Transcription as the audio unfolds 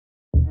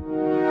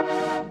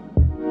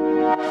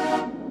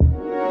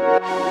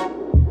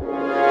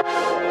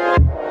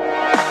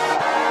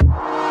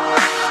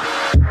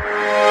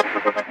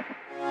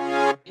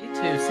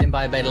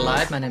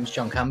My name is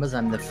John Cumbers.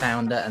 I'm the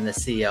founder and the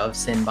CEO of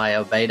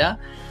SynBioBeta.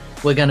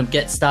 We're going to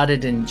get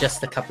started in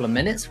just a couple of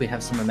minutes. We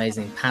have some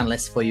amazing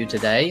panelists for you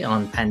today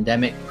on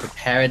pandemic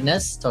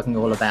preparedness, talking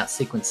all about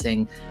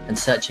sequencing and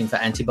searching for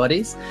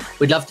antibodies.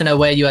 We'd love to know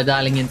where you are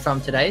dialing in from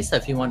today. So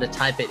if you want to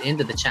type it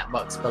into the chat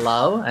box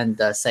below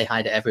and say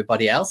hi to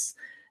everybody else,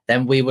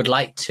 then we would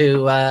like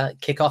to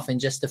kick off in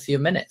just a few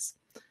minutes.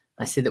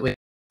 I see that we have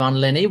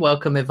Yvonne Linney.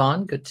 Welcome,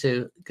 Yvonne. Good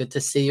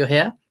to see you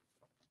here.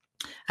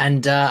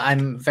 And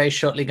I'm very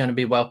shortly going to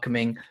be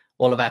welcoming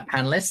all of our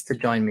panelists to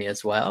join me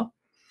as well.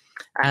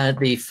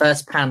 The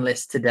first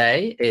panelist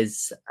today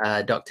is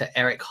Dr.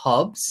 Eric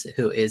Hobbs,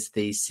 who is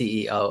the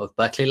CEO of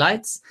Berkeley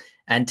Lights.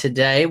 And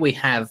today we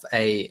have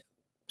a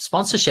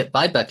sponsorship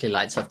by Berkeley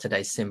Lights of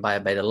today's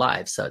SynBioBeta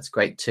Live. So it's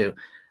great to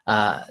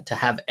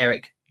have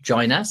Eric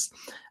join us.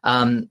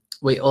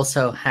 We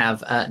also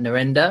have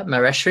Narendra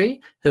Mareshri,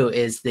 who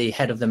is the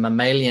head of the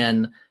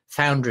mammalian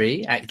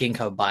foundry at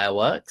Ginkgo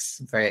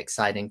Bioworks. Very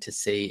exciting to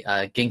see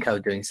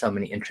Ginkgo doing so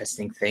many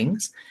interesting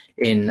things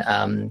in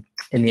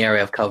the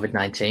area of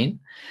COVID-19.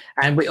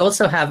 And we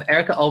also have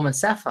Erica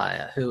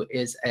Ullman-Sapphire, who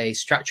is a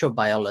structural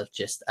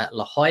biologist at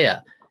La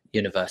Jolla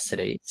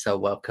University. So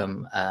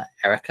welcome,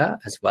 Erica,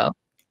 as well.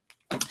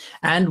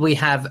 And we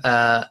have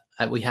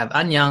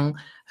An Young,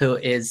 who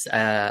is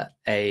a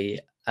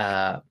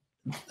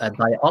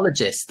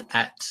biologist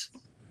at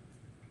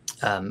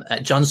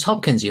Johns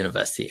Hopkins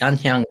University,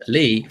 An-Hyung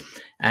Lee,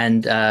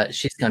 and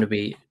she's going to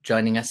be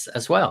joining us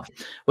as well.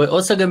 We're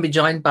also going to be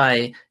joined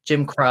by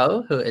Jim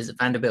Crow, who is at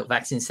Vanderbilt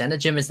Vaccine Center.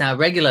 Jim is now a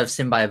regular of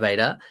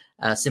SynBioBeta,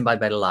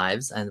 SynBioBeta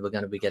Lives, and we're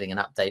going to be getting an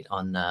update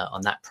on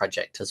that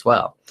project as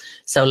well.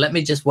 So let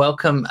me just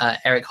welcome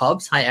Eric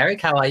Hobbs. Hi,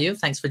 Eric. How are you?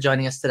 Thanks for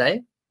joining us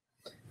today.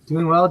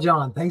 Doing well,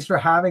 John. Thanks for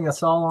having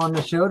us all on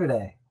the show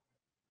today.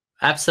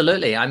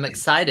 Absolutely, I'm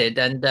excited,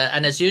 and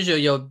as usual,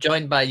 you're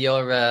joined by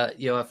your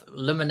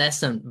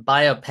luminescent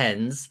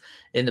biopens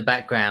in the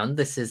background.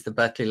 This is the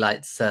Berkeley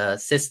Lights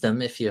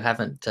system. If you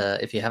haven't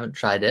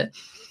tried it,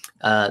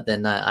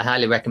 then I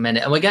highly recommend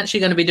it. And we're actually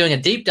going to be doing a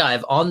deep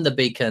dive on the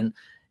beacon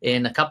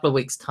in a couple of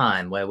weeks'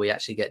 time, where we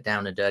actually get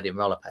down and dirty and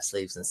roll up our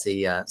sleeves and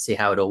see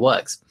how it all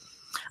works.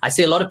 I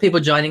see a lot of people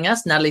joining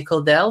us. Natalie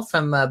Caldell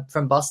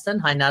from Boston.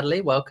 Hi,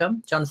 Natalie.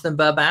 Welcome. Jonathan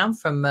Burbaum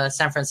from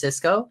San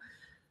Francisco.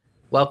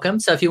 Welcome.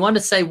 So if you want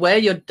to say where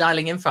you're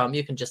dialing in from,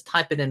 you can just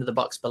type it into the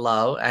box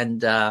below.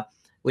 And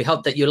we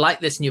hope that you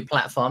like this new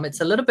platform. It's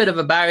a little bit of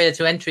a barrier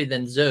to entry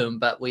than Zoom,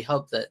 but we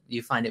hope that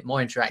you find it more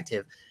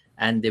interactive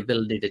and the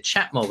ability to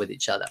chat more with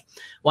each other.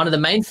 One of the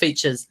main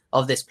features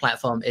of this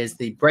platform is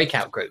the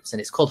breakout groups, and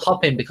it's called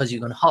Hop In because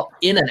you can hop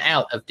in and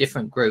out of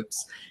different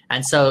groups.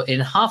 And so in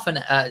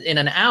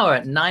an hour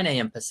at 9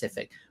 a.m.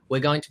 Pacific,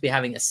 we're going to be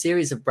having a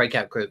series of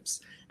breakout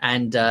groups.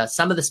 And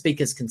some of the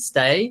speakers can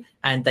stay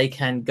and they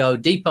can go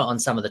deeper on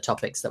some of the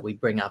topics that we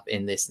bring up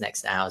in this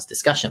next hour's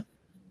discussion.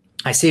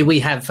 I see we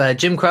have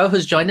Jim Crow,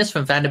 who's joined us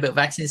from Vanderbilt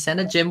Vaccine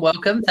Center. Jim,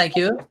 welcome. Thank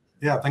you.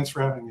 Yeah, thanks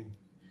for having me.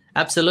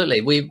 Absolutely.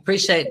 We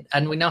appreciate,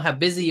 and we know how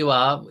busy you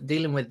are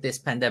dealing with this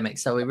pandemic.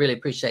 So we really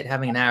appreciate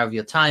having an hour of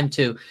your time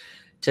to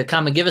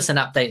come and give us an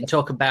update and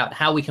talk about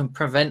how we can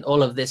prevent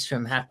all of this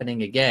from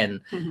happening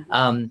again.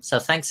 Mm-hmm. So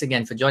thanks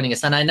again for joining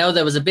us. And I know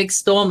there was a big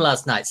storm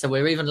last night, so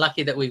we're even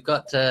lucky that we've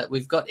got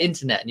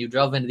internet and you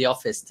drove into the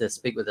office to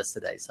speak with us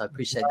today. So I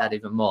appreciate that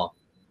even more.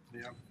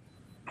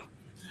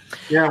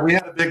 Yeah, we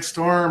had a big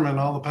storm and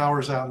all the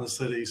power's out in the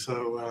city.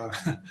 So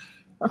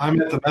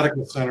I'm at the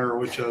medical center,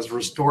 which has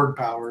restored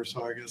power.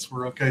 So I guess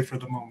we're okay for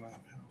the moment.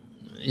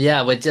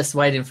 Yeah, we're just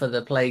waiting for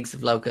the plagues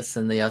of locusts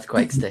and the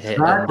earthquakes to hit.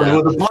 Exactly.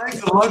 Well, the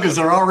plagues of locusts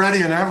are already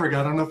in Africa.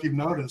 I don't know if you've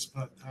noticed,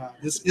 but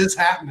this is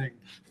happening.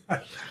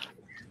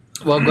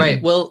 Well,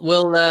 great.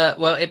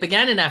 Well, it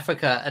began in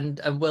Africa, and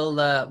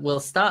we'll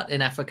start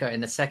in Africa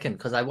in a second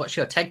because I watched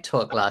your TED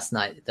talk last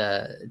night,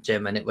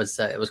 Jim, and it was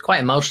quite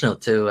emotional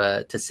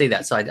to see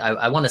that. So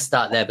I want to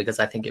start there because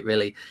I think it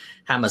really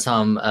hammers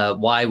home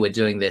why we're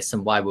doing this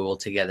and why we're all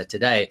together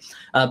today.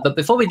 But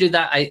before we do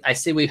that, I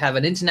see we have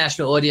an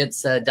international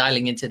audience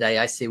dialing in today.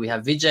 I see we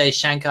have Vijay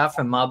Shankar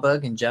from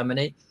Marburg in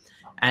Germany,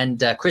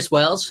 and Chris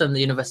Wells from the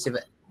University of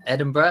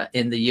Edinburgh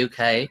in the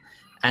UK,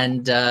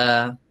 and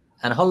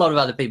a whole lot of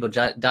other people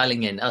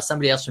dialing in.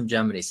 Somebody else from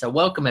Germany. So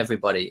welcome,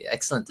 everybody.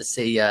 Excellent to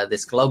see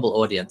this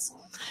global audience.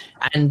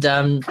 And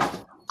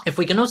if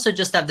we can also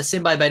just have the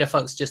SynBioBeta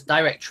folks just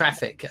direct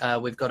traffic.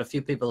 We've got a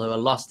few people who are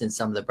lost in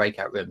some of the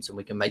breakout rooms, and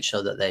we can make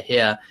sure that they're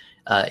here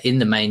in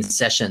the main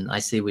session. I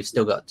see we've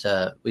still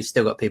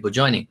got people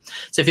joining.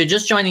 So if you're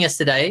just joining us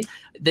today,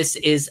 this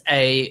is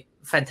a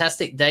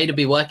fantastic day to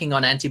be working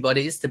on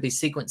antibodies, to be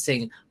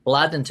sequencing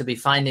blood, and to be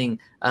finding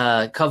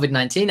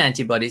COVID-19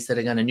 antibodies that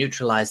are going to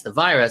neutralize the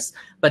virus.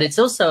 But it's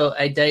also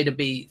a day to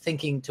be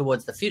thinking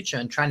towards the future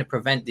and trying to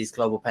prevent these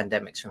global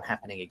pandemics from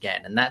happening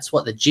again. And that's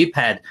what the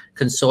GEPAD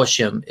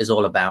Consortium is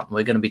all about. And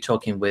we're going to be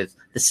talking with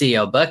the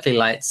CEO of Berkeley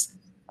Lights,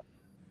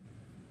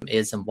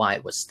 is and why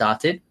it was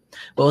started.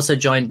 We're also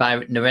joined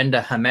by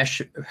Narendra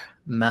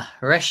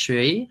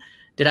Mareshri.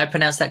 Did I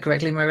pronounce that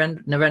correctly,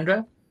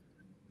 Narendra?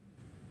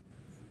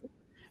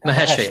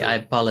 Maheshri, I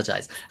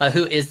apologize,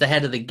 who is the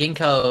head of the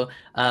ginkgo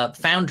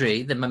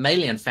foundry, the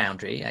mammalian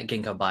foundry at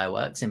Ginkgo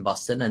Bioworks in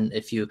Boston. And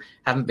if you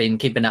haven't been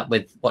keeping up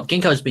with what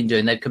Ginkgo's been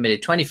doing, they've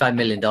committed $25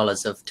 million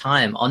of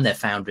time on their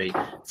foundry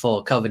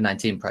for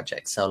COVID-19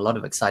 projects. So a lot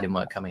of exciting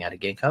work coming out of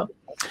Ginkgo.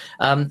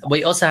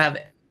 We also have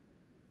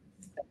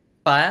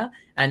Sapphire,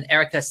 and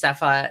Erica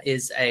Sapphire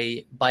is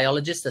a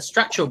biologist, a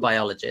structural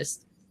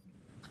biologist.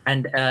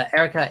 And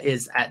Erica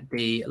is at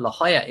the La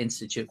Jolla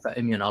Institute for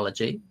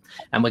Immunology,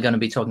 and we're going to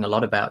be talking a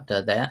lot about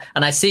there.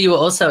 And I see you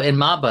also in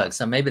Marburg,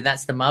 so maybe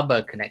that's the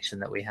Marburg connection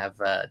that we have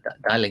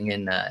dialing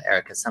in,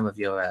 Erica, some of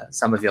your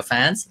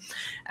fans.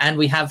 And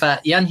we have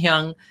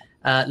Yan-Hyung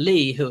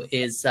Lee, who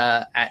is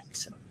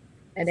at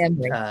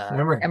Emory.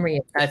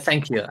 Emory.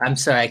 Thank you. I'm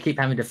sorry, I keep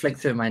having to flick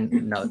through my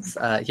notes.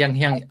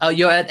 Yan-Hyung, oh,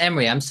 you're at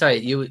Emory. I'm sorry,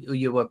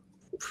 you were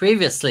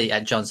previously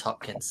at Johns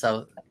Hopkins,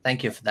 so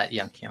thank you for that,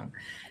 Yan-Hyung.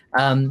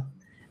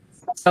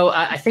 So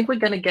I think we're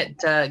going to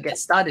get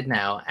started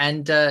now.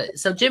 And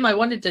so, Jim, I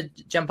wanted to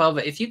jump over.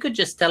 If you could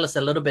just tell us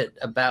a little bit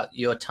about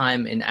your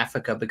time in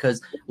Africa,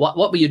 because what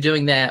were you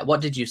doing there?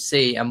 What did you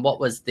see? And what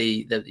was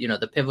the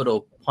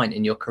pivotal point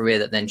in your career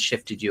that then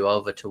shifted you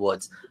over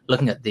towards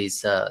looking at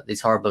these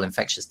horrible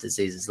infectious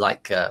diseases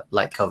like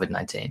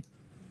COVID-19?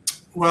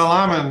 Well,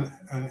 I'm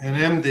an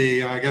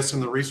MD. I guess in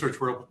the research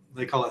world,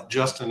 they call it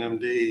just an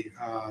MD,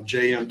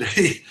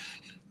 JMD.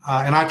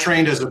 And I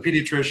trained as a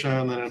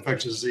pediatrician and an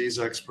infectious disease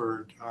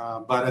expert.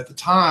 But at the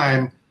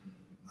time,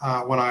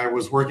 when I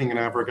was working in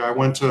Africa, I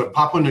went to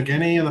Papua New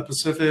Guinea in the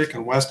Pacific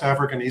and West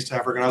Africa and East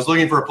Africa. And I was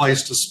looking for a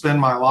place to spend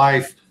my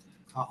life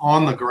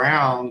on the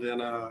ground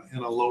in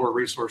a lower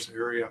resource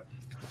area.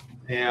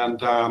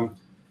 And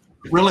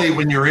really,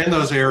 when you're in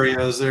those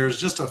areas, there's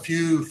just a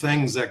few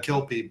things that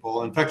kill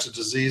people. Infectious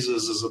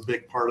diseases is a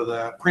big part of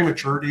that.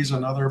 Prematurity is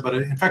another, but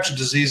infectious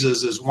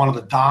diseases is one of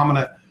the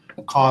dominant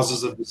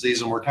causes of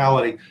disease and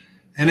mortality.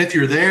 And if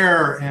you're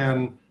there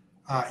and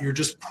you're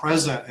just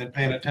present and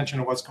paying attention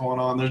to what's going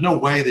on, there's no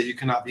way that you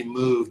cannot be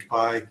moved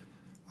by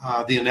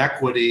the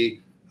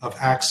inequity of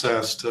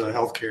access to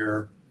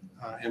healthcare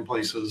in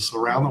places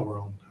around the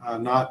world.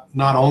 Not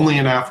only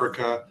in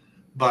Africa,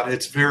 but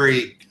it's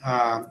very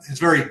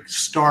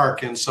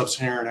stark in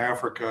sub-Saharan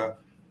Africa,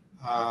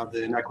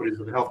 the inequities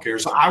of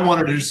healthcare. So I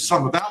wanted to do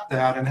something about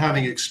that, and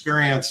having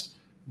experienced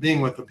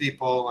being with the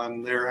people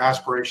and their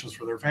aspirations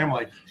for their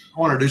family, I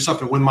want to do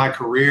something with my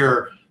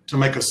career to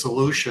make a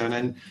solution.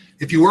 And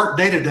if you work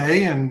day to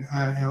day in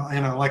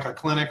like a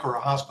clinic or a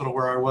hospital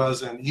where I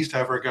was in East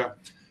Africa,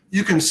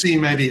 you can see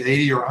maybe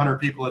 80 or 100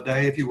 people a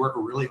day if you work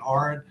really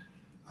hard.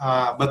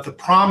 But the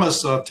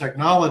promise of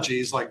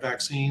technologies like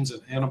vaccines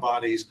and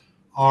antibodies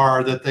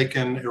are that they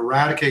can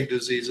eradicate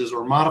diseases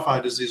or modify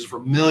diseases for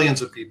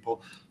millions of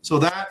people. So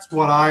that's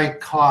what I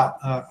caught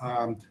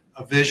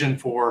a vision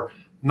for.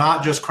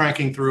 Not just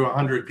cranking through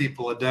 100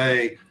 people a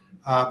day,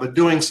 but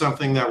doing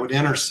something that would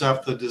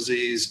intercept the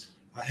disease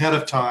ahead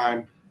of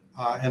time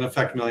and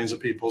affect millions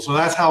of people. So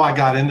that's how I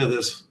got into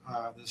this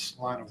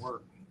line of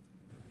work.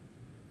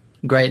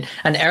 Great.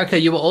 And Erica,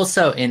 you were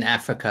also in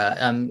Africa.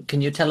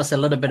 Can you tell us a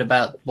little bit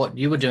about what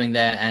you were doing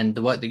there and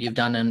the work that you've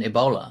done in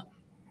Ebola?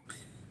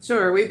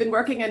 Sure. We've been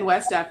working in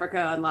West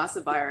Africa on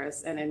Lassa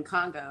virus and in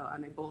Congo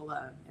on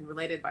Ebola and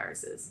related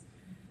viruses.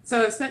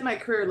 So I've spent my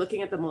career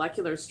looking at the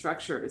molecular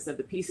structures of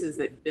the pieces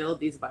that build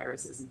these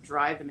viruses and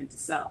drive them into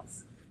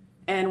cells.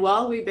 And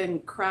while we've been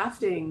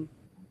crafting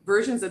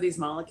versions of these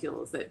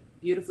molecules that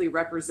beautifully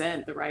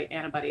represent the right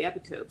antibody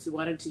epitopes, we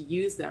wanted to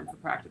use them for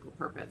practical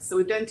purpose. So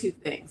we've done two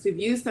things. We've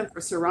used them for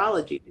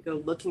serology to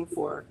go looking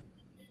for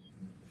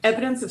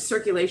evidence of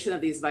circulation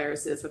of these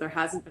viruses where there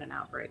hasn't been an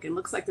outbreak. It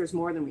looks like there's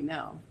more than we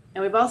know.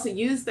 And we've also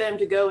used them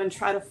to go and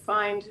try to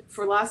find,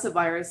 for Lassa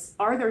virus,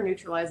 are there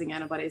neutralizing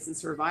antibodies in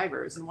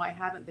survivors, and why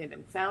haven't they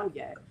been found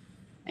yet?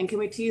 And can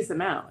we tease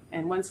them out?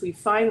 And once we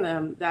find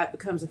them, that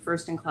becomes a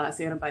first-in-class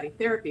antibody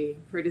therapy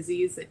for a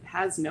disease that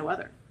has no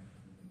other.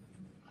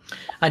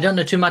 I don't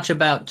know too much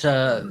about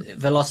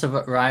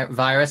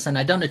virus, and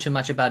I don't know too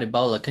much about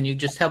Ebola. Can you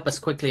just help us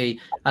quickly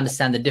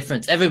understand the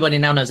difference? Everybody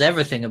now knows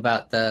everything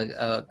about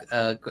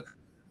the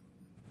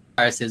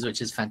viruses,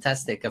 which is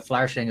fantastic, a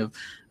flourishing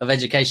of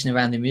education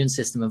around the immune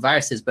system and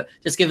viruses. But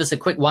just give us a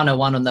quick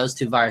 101 on those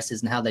two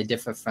viruses and how they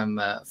differ from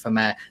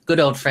our good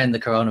old friend, the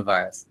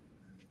coronavirus.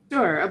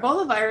 Sure.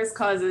 Ebola virus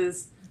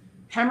causes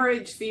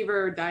hemorrhage,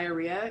 fever,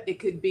 diarrhea. It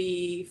could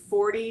be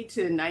 40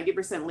 to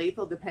 90%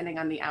 lethal, depending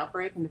on the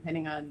outbreak and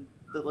depending on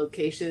the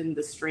location,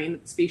 the strain,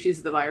 the species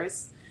of the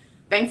virus.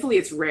 Thankfully,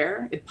 it's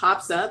rare. It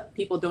pops up.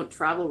 People don't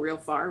travel real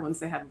far once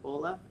they have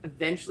Ebola.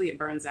 Eventually, it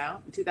burns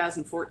out. In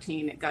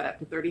 2014, it got up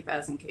to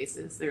 30,000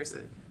 cases. There's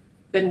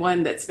been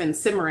one that's been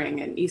simmering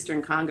in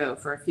Eastern Congo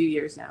for a few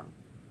years now.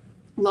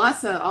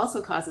 Lassa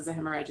also causes a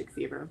hemorrhagic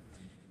fever.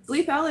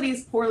 Lethality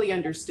is poorly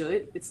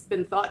understood. It's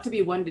been thought to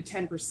be 1 to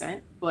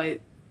 10%, but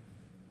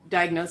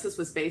diagnosis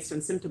was based on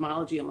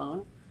symptomology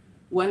alone.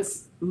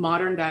 Once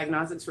modern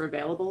diagnostics were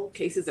available,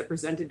 cases that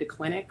presented to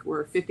clinic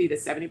were 50 to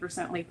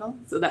 70% lethal.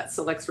 So that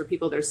selects for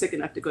people that are sick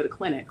enough to go to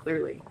clinic,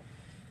 clearly.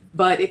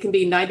 but it can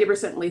be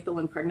 90% lethal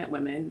in pregnant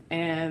women,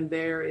 and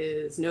there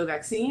is no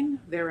vaccine,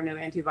 there are no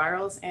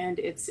antivirals, and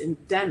it's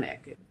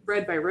endemic. It's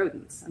bred by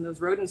rodents, and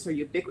those rodents are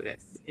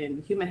ubiquitous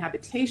in human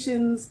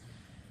habitations,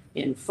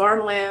 in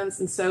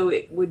farmlands, and so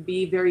it would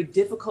be very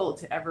difficult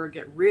to ever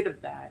get rid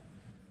of that.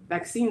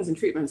 Vaccines and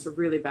treatments are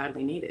really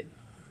badly needed.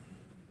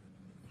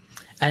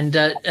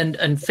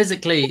 And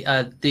physically,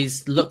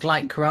 these look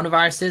like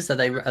coronaviruses.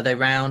 Are they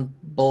round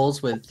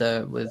balls with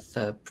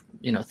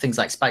you know, things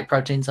like spike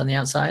proteins on the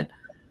outside?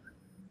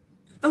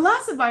 The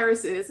Lassa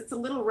virus it's a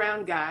little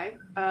round guy,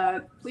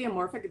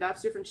 pleomorphic,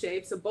 adopts different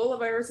shapes. Ebola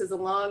virus is a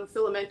long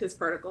filamentous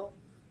particle,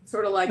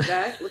 sort of like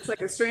that. Looks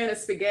like a strand of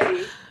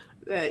spaghetti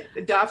that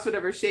adopts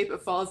whatever shape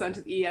it falls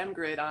onto the EM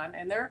grid on,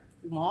 and they're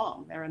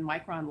long. They're in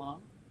micron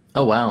long.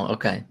 Oh, wow.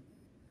 Okay.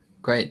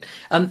 Great.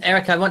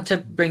 Eric, I want to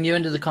bring you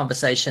into the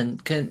conversation.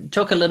 Can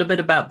talk a little bit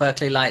about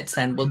Berkeley Lights,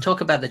 and we'll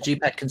talk about the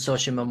GEPAD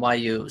Consortium and why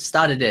you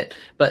started it.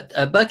 But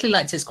Berkeley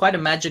Lights is quite a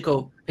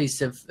magical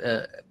piece of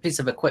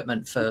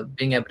equipment for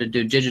being able to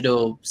do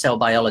digital cell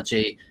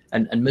biology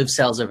and move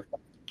cells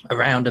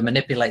around and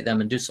manipulate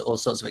them and do all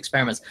sorts of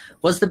experiments.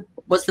 Was the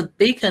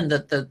beacon,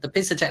 the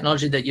piece of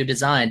technology that you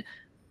designed,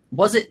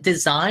 was it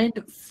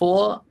designed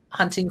for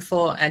hunting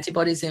for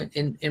antibodies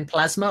in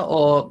plasma,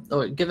 or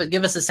give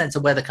us a sense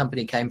of where the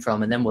company came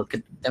from, and then we'll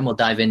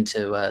dive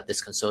into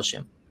this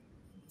consortium.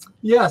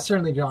 Yeah,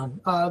 certainly,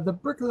 John. The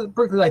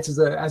Berkeley Lights is,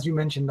 as you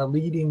mentioned, a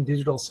leading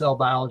digital cell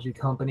biology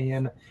company,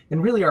 and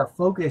really our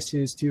focus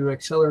is to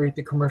accelerate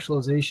the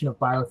commercialization of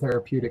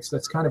biotherapeutics.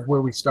 That's kind of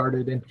where we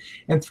started,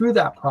 and through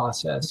that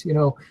process, you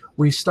know,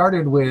 we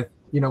started with,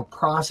 you know,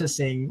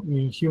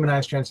 processing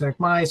humanized transgenic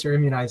mice or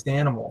immunized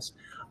animals.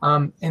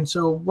 And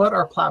so what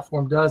our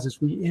platform does is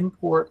we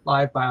import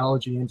live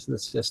biology into the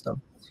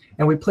system,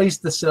 and we place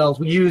the cells.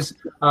 We use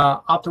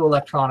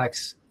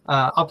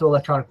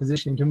optoelectronic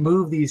positioning to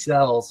move these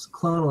cells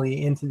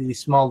clonally into these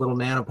small little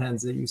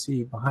nanopens that you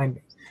see behind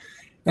me.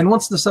 And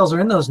once the cells are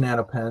in those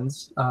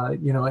nanopens,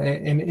 you know,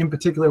 and in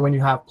particular when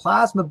you have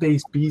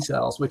plasma-based B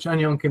cells, which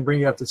Anyong can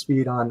bring you up to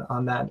speed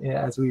on that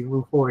as we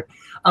move forward,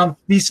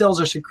 these cells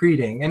are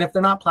secreting. And if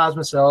they're not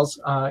plasma cells,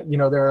 you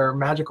know, there are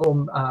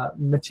magical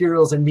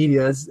materials and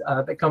medias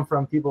that come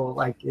from people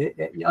like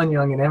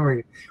Anyong and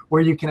Emory,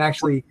 where you can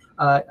actually,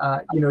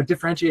 you know,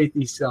 differentiate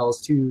these cells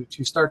to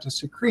start to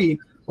secrete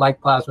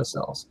like plasma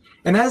cells.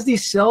 And as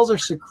these cells are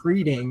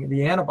secreting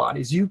the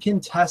antibodies, you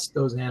can test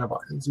those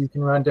antibodies. You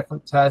can run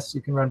different tests.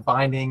 You can run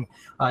binding.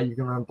 You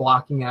can run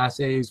blocking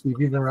assays. We've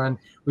even run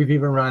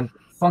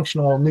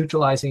functional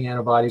neutralizing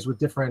antibodies with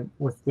different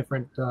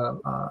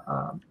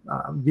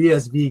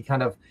VSV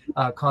kind of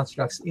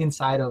constructs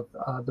inside of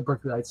the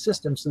Berkeley Lights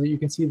system, so that you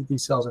can see that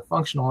these cells are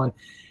functional.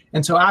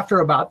 And so after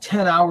about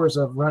 10 hours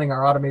of running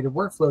our automated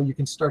workflow, you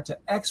can start to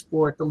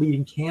export the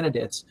leading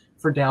candidates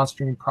for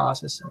downstream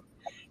processing.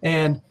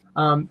 And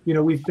you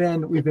know, we've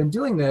been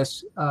doing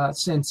this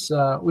since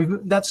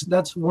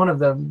that's one of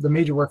the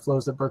major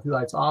workflows that Berkeley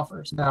Lights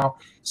offers. Now,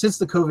 since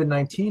the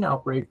COVID-19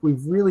 outbreak,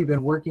 we've really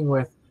been working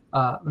with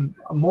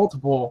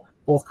multiple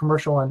both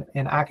commercial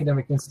and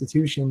academic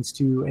institutions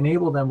to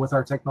enable them with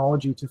our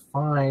technology to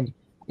find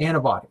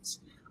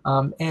antibodies.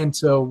 And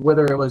so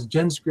whether it was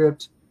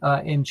GenScript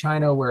in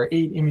China, where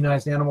 8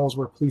 immunized animals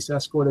were police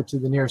escorted to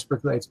the nearest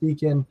Berkeley Lights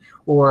beacon,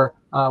 or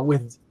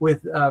with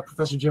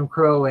Professor Jim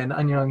Crow and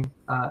Anyong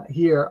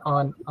here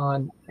on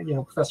you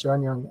know, Professor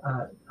Anyong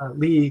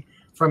Lee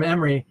from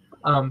Emory,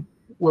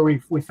 where we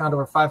found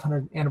over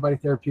 500 antibody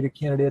therapeutic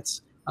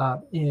candidates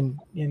from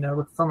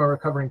a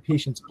recovering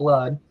patient's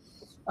blood,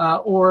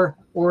 or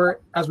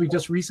as we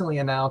just recently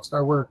announced,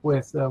 our work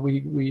with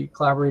we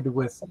collaborated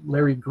with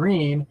Larry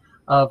Green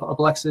of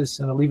Ablexis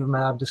and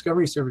Alevimab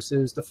Discovery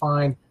Services to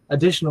find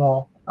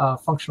additional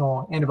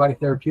functional antibody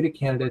therapeutic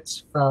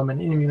candidates from an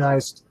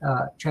immunized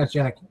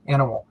transgenic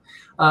animal.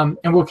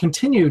 And we'll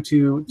continue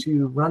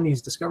to run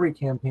these discovery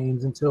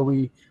campaigns until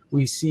we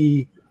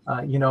see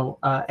you know,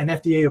 an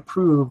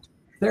FDA-approved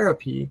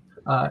therapy.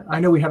 I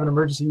know we have an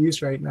emergency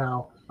use right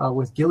now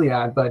with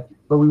Gilead, but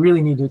we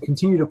really need to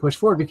continue to push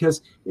forward,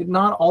 because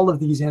not all of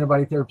these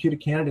antibody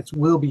therapeutic candidates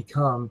will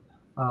become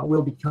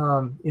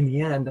in the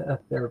end a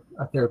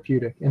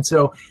therapeutic. And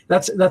so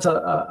that's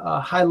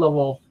a high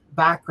level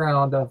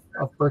background of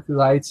Berkeley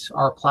Lights,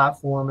 our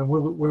platform, and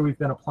where we've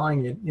been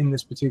applying it in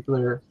this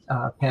particular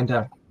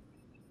pandemic.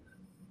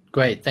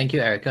 Great, thank you,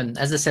 Eric. And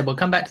as I said, we'll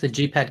come back to the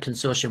GEPAD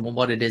Consortium and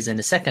what it is in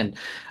a second.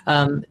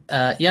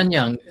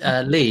 Anyong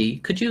Lee,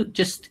 could you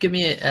just give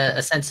me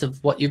a sense of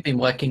what you've been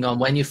working on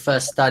when you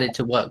first started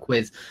to work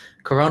with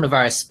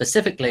coronavirus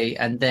specifically,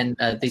 and then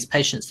these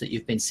patients that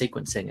you've been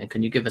sequencing? And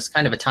can you give us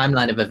kind of a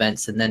timeline of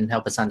events and then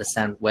help us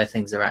understand where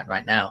things are at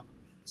right now?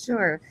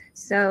 Sure.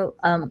 So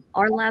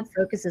our lab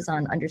focuses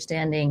on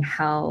understanding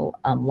how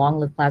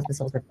long-lived plasma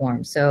cells are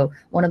formed. So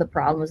one of the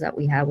problems that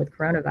we have with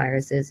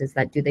coronaviruses is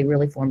that do they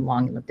really form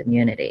long-lived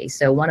immunity?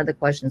 So one of the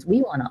questions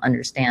we want to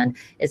understand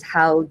is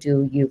how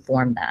do you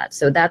form that?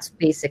 So that's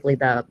basically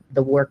the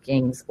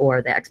workings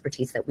or the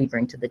expertise that we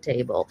bring to the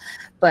table.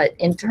 But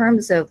in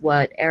terms of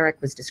what Eric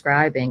was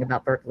describing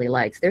about Berkeley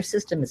Lights, their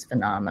system is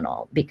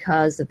phenomenal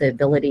because of the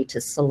ability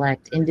to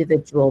select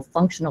individual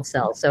functional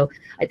cells. So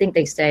I think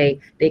they say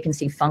they can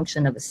see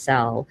function of a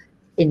cell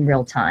in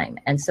real time.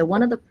 And so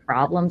one of the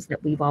problems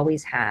that we've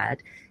always had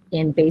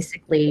in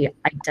basically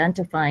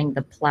identifying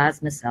the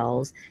plasma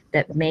cells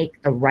that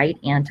make the right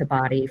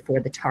antibody for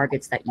the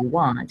targets that you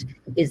want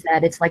is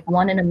that it's like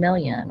 1 in a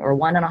million or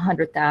 1 in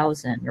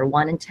 100,000 or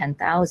 1 in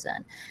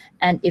 10,000.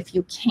 And if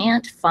you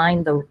can't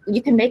find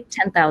you can make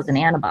 10,000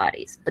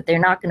 antibodies, but they're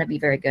not going to be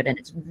very good. And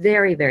it's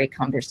very, very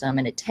cumbersome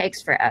and it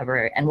takes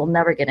forever and we'll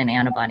never get an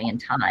antibody in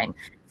time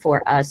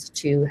for us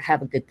to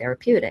have a good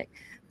therapeutic.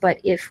 But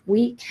if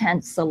we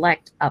can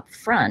select up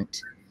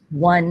front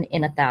 1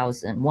 in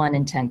 1,000, 1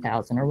 in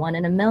 10,000, or 1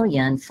 in a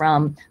million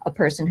from a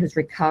person who's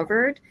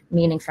recovered,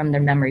 meaning from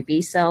their memory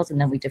B cells, and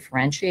then we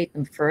differentiate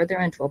them further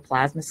into a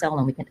plasma cell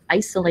and we can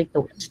isolate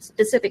the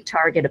specific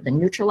target of the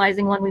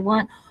neutralizing one we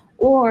want,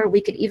 or we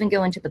could even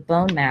go into the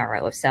bone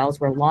marrow of cells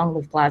where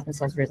long-lived plasma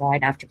cells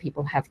reside after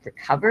people have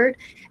recovered.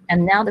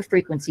 And now the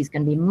frequency is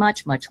going to be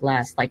much, much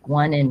less, like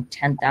 1 in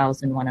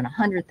 10,000, 1 in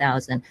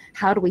 100,000.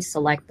 How do we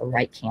select the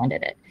right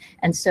candidate?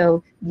 And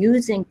so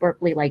using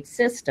Berkeley Light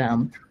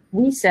system,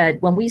 we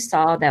said when we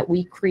saw that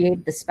we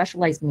created the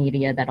specialized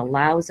media that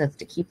allows us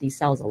to keep these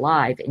cells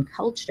alive in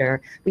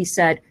culture, we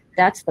said,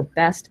 that's the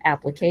best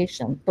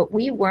application, but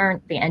we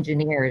weren't the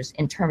engineers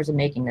in terms of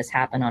making this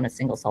happen on a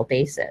single cell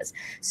basis.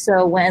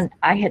 So when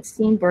I had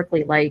seen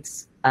Berkeley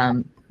Lights,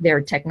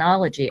 their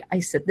technology, I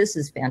said, this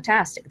is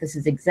fantastic. This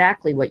is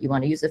exactly what you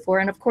want to use it for.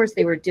 And of course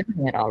they were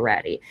doing it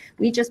already.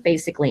 We just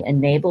basically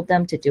enabled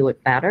them to do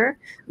it better.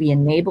 We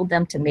enabled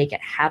them to make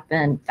it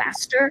happen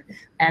faster.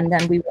 And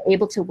then we were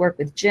able to work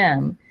with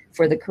Jim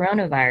for the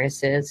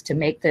coronaviruses to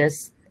make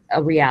this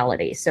a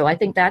reality. So I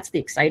think that's the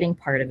exciting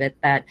part of it,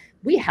 that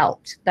we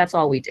helped. That's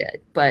all we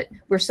did. But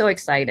we're so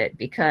excited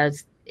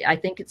because I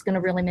think it's going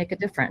to really make a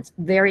difference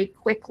very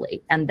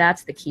quickly. And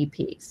that's the key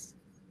piece.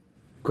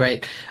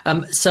 Great.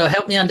 So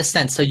help me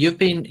understand. So you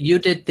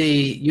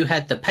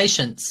had the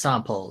patient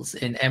samples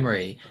in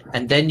Emory,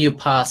 and then you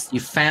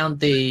found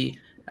the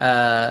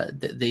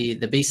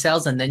B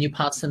cells, and then you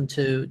passed them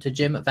to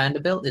Jim at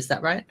Vanderbilt. Is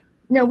that right?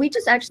 No, we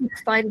just actually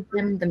provided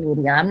Jim the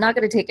media. I'm not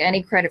going to take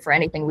any credit for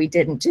anything we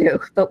didn't do,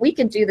 but we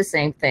can do the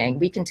same thing.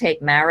 We can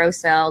take marrow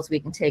cells, we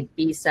can take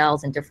B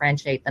cells and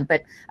differentiate them.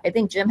 But I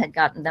think Jim had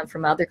gotten them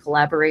from other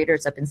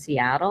collaborators up in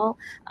Seattle,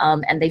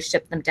 and they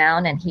shipped them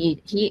down. And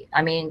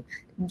I mean,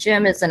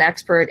 Jim is an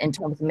expert in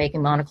terms of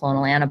making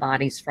monoclonal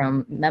antibodies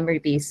from memory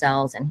B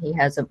cells, and he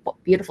has a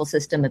beautiful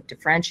system of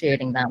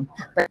differentiating them.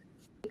 But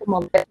it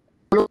will take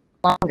a little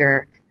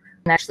longer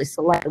and actually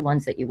select the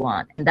ones that you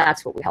want. And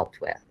that's what we helped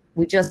with.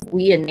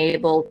 We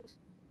enabled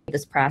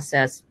this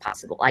process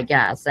possible, I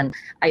guess, and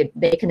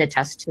they can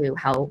attest to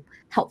how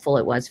helpful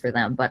it was for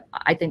them. But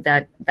I think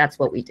that's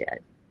what we did.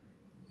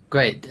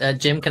 Great.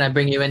 Jim, can I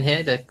bring you in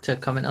here to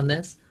comment on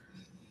this?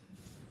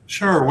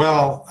 Sure.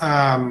 Well,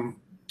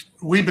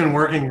 we've been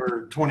working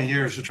for 20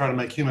 years to try to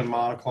make human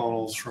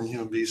monoclonals from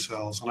human B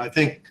cells, and I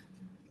think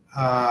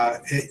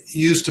it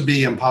used to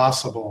be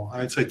impossible.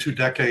 I'd say 2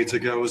 decades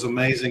ago, it was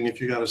amazing if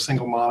you got a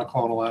single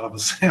monoclonal out of a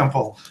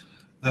sample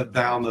that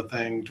bound the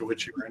thing to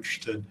which you were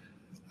interested.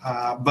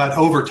 But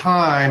over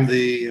time,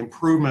 the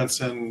improvements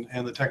and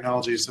the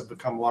technologies have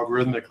become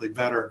logarithmically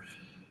better.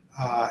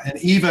 And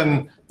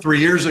even 3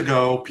 years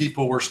ago,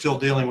 people were still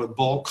dealing with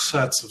bulk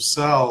sets of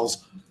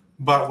cells,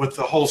 but with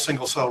the whole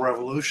single cell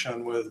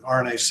revolution with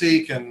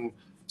RNA-seq and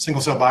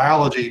single cell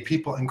biology,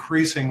 people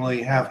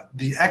increasingly have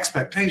the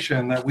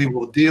expectation that we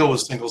will deal with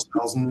single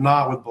cells,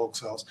 not with bulk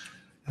cells.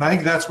 And I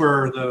think that's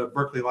where the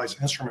Berkeley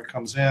Lights instrument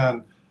comes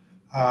in.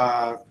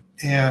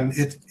 And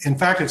in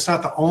fact, it's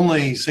not the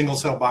only single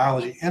cell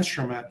biology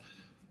instrument.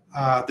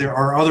 There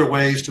are other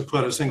ways to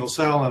put a single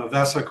cell in a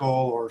vesicle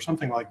or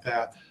something like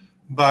that.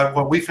 But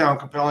what we found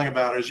compelling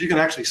about it is you can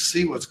actually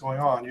see what's going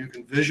on. You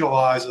can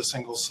visualize a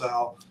single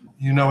cell.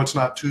 You know it's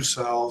not 2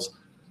 cells.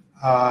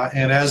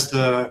 And as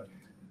the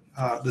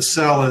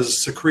cell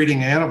is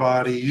secreting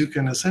antibody, you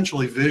can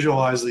essentially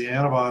visualize the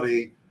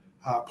antibody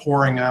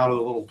pouring out of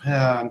the little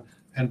pen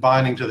and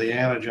binding to the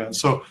antigen.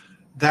 So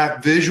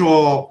that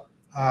visual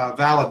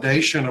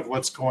validation of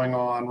what's going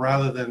on,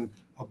 rather than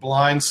a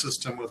blind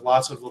system with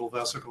lots of little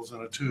vesicles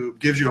in a tube,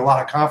 gives you a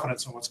lot of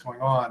confidence in what's going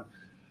on.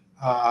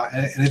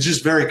 And it's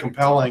just very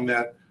compelling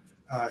that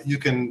you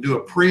can do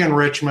a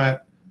pre-enrichment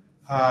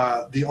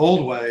the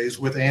old ways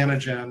with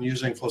antigen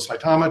using flow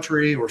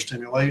cytometry or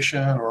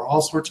stimulation or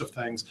all sorts of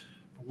things.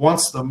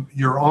 Once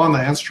you're on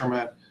the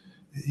instrument,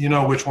 you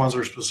know which ones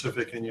are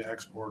specific and you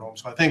export them.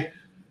 So I think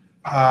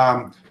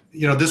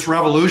this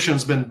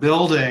revolution's been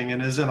building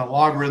and is in a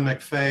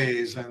logarithmic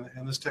phase, and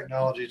this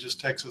technology just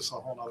takes us a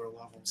whole nother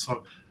level.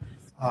 So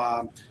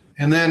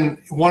And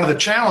then one of the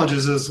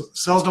challenges is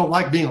cells don't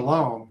like being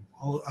alone.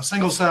 A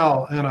single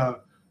cell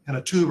in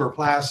a tube or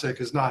plastic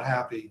is not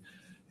happy.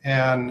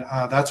 And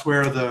that's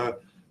where the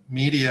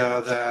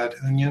media that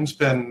Union's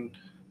been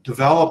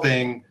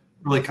developing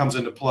really comes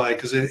into play,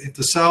 because if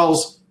the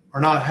cells are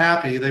not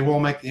happy, they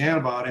won't make the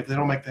antibody. If they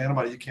don't make the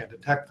antibody, you can't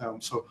detect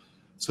them. So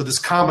this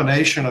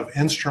combination of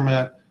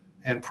instrument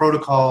and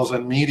protocols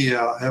and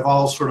media have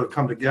all sort of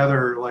come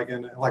together like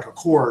a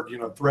cord,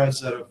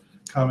 threads that have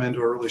come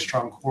into a really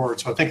strong cord.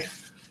 So I think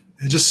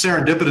it's just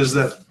serendipitous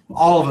that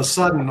all of a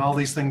sudden all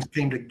these things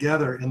came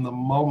together in the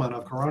moment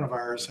of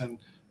coronavirus, and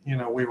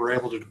we were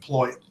able to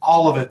deploy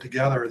all of it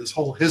together, this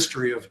whole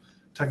history of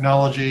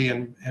technology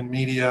and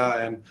media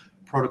and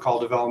protocol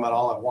development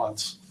all at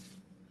once.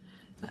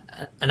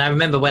 And I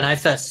remember when I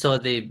first saw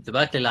the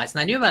Berkeley lights,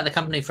 and I knew about the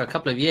company for a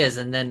couple of years,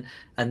 and then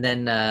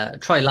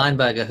Troy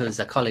Leinberger, who's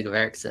a colleague of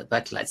Eric's at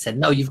Berkeley Lights, said,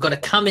 no, you've got to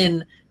come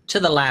in to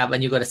the lab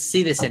and you've got to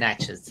see this in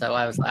action. So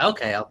I was like,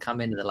 okay, I'll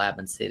come into the lab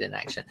and see it in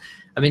action.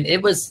 I mean,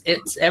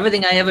 it's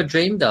everything I ever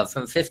dreamed of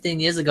from 15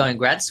 years ago in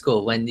grad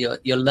school, when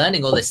you're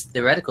learning all this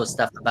theoretical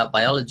stuff about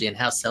biology and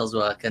how cells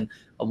work and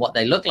what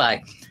they look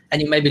like.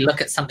 And you maybe look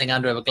at something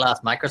under a glass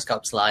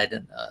microscope slide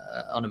and,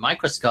 on a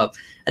microscope,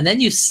 and then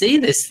you see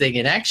this thing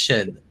in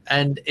action.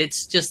 And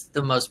it's just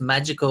the most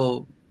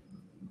magical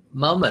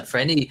moment for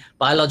any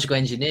biological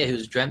engineer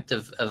who's dreamt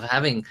of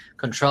having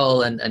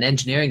control and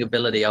engineering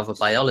ability over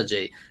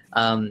biology.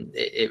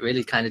 It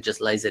really kind of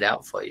just lays it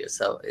out for you.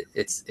 So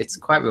it's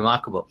quite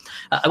remarkable.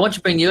 I want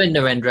to bring you in,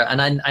 Narendra,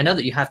 and I know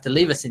that you have to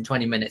leave us in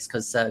 20 minutes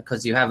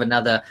because you have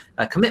another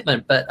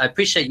commitment, but I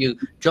appreciate you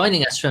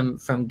joining us from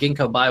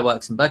Ginkgo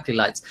Bioworks and Berkeley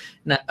Lights.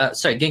 Now,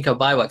 sorry, Ginkgo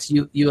Bioworks,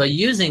 you are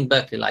using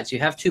Berkeley Lights. You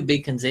have 2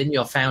 beacons in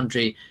your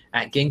foundry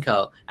at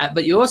Ginkgo,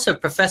 but you're also a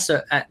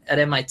professor at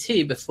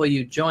MIT before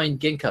you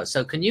joined Ginkgo.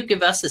 So can you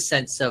give us a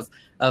sense of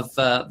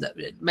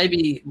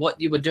maybe what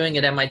you were doing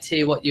at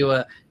MIT, what you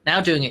were now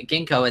doing at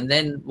Ginkgo, and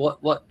then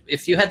what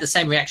if you had the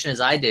same reaction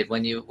as I did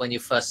when you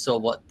first saw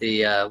what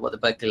the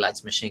Berkeley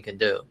Lights machine can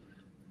do?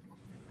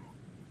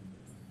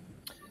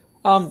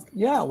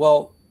 Yeah,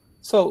 well,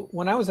 so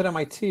when I was at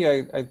MIT,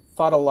 I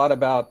thought a lot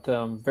about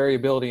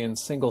variability in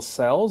single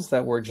cells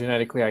that were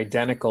genetically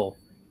identical,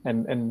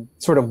 and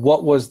sort of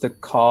what was the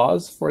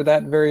cause for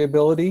that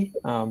variability.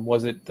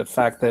 Was it the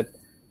fact that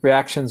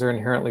reactions are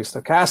inherently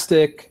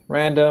stochastic,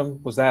 random?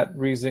 Was that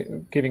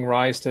reason giving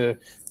rise to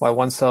why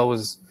one cell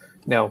was,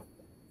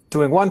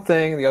 doing one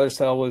thing, the other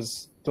cell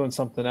was doing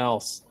something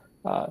else?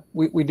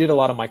 We did a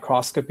lot of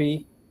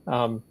microscopy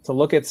to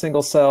look at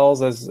single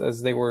cells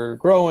as they were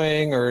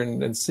growing,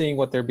 and seeing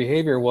what their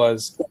behavior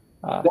was.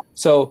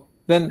 So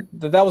then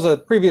that was a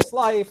previous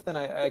life. Then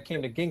I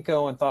came to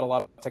Ginkgo and thought a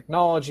lot about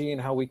technology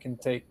and how we can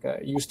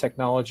use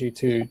technology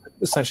to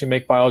essentially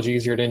make biology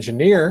easier to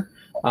engineer.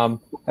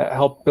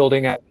 Help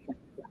building a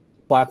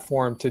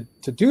platform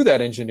to do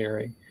that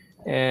engineering.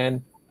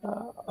 And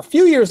a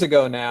few years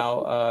ago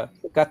now,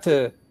 got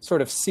to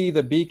sort of see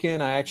the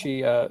beacon. I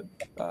actually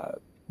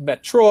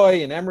met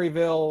Troy in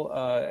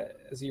Emeryville,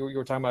 as you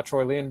were talking about,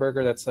 Troy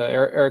Leinberger, that's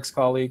Eric's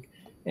colleague,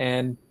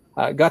 and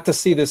got to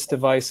see this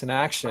device in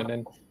action.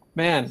 And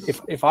man,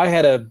 if I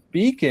had a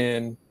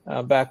beacon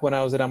back when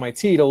I was at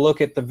MIT to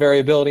look at the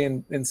variability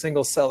in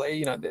single cell,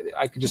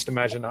 I could just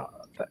imagine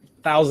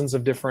thousands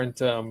of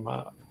different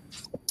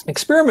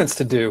experiments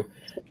to do.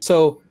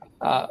 So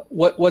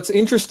what's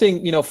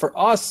interesting, for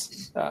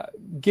us,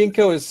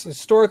 Ginkgo has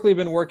historically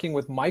been working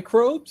with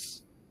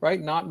microbes, right?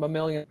 Not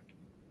mammalian.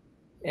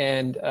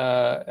 And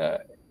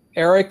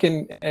Eric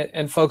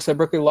and folks at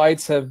Berkeley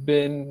Lights have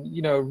been,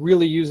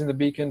 really using the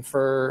beacon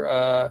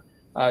for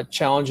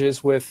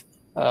challenges with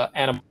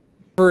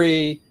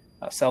antibody,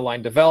 cell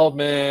line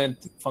development,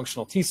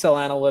 functional T-cell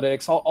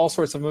analytics, all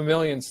sorts of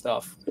mammalian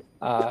stuff.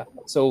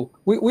 So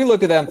we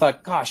looked at that and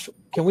thought, gosh,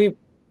 can we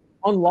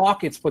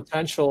unlock its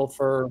potential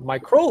for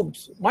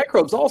microbes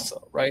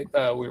also, right?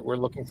 We're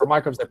looking for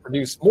microbes that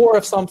produce more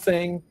of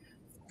something,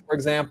 for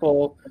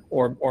example,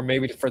 or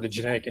maybe for the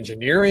genetic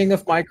engineering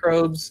of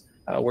microbes,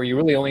 where you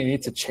really only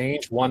need to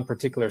change one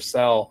particular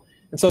cell.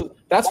 And so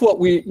that's what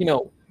we've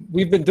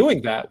been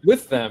doing that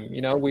with them.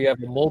 We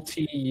have a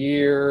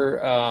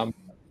multi-year,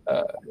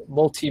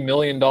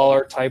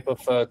 multi-million-dollar type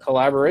of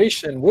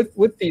collaboration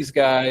with these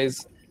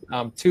guys,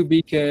 2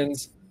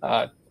 beacons,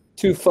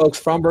 2 folks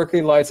from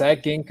Berkeley Lights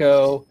at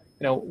Ginkgo,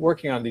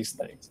 working on these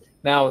things.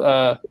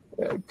 Now,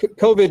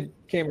 COVID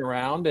came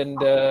around, and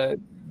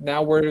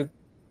now we're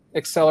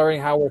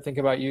accelerating how we're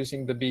thinking about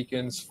using the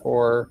beacons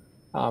for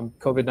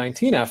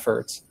COVID-19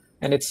 efforts.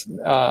 And it's,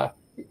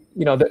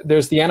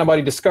 there's the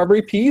antibody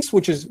discovery piece,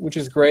 which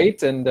is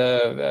great, and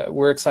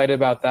we're excited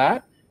about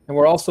that. And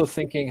we're also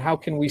thinking, how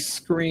can we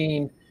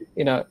screen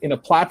in a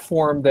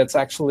platform that's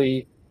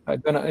actually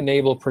going to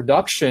enable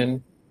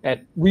production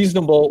at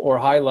reasonable or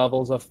high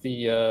levels of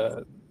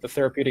the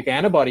therapeutic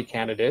antibody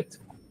candidate,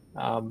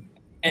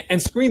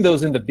 and screen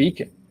those in the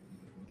beacon,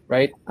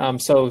 right?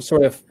 So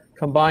sort of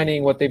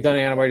combining what they've done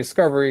in antibody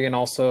discovery and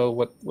also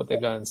what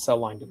they've done in cell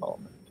line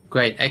development.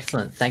 Great,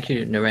 excellent. Thank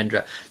you,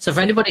 Narendra. So for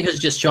anybody who's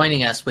just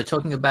joining us, we're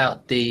talking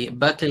about the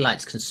Berkeley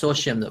Lights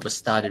Consortium that was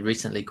started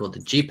recently called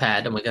the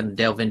GEPAD, and we're going to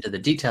delve into the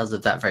details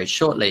of that very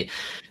shortly.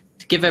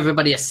 To give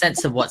everybody a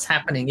sense of what's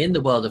happening in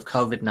the world of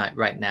COVID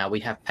right now, we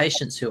have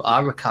patients who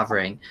are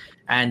recovering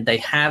and they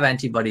have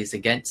antibodies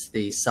against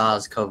the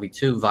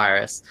SARS-CoV-2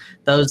 virus.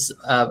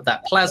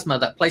 That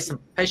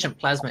patient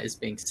plasma is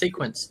being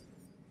sequenced.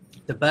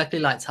 The Berkeley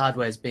Lights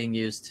hardware is being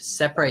used to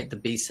separate the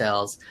B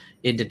cells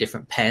into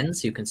different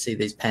pens. You can see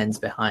these pens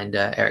behind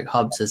Eric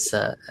Hobbs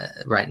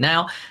right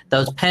now.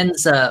 Those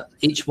pens,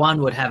 each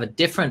one would have a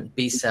different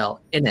B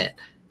cell in it.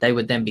 They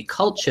would then be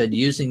cultured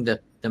using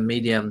the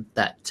medium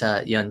that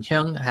Yun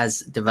Hyung has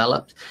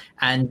developed,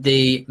 and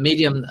the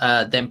medium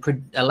then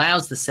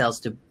allows the cells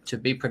to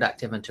be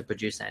productive and to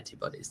produce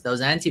antibodies. Those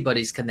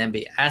antibodies can then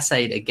be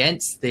assayed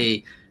against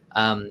the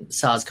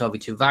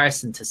SARS-CoV-2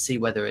 virus and to see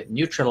whether it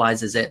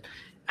neutralizes it,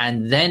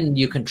 and then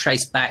you can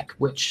trace back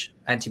which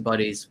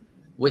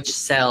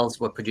cells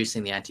were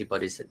producing the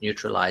antibodies that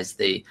neutralize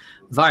the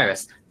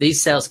virus.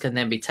 These cells can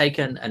then be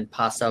taken and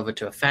passed over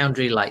to a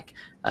foundry like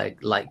at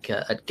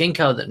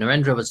Ginkgo that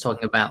Narendra was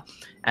talking about,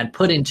 and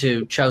put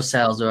into CHO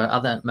cells or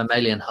other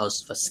mammalian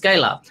hosts for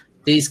scale-up.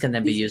 These can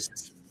then be used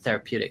as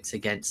therapeutics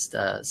against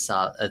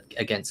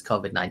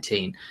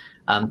COVID-19.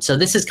 So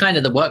this is kind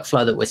of the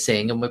workflow that we're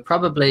seeing, and we're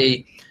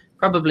probably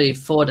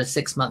 4 to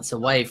 6 months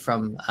away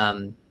from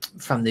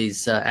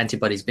these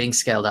antibodies being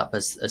scaled up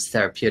as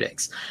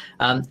therapeutics.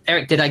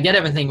 Eric, did I get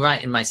everything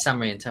right in my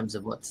summary in terms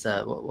of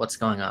what's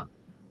going on?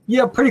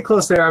 Yeah, pretty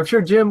close there. I'm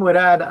sure Jim would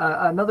add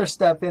another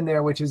step in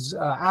there, which is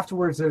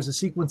afterwards there's a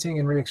sequencing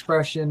and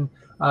re-expression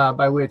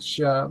by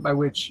which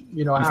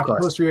after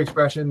post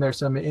re-expression there's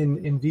some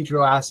in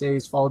vitro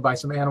assays followed by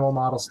some animal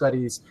model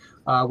studies,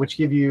 which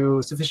give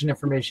you sufficient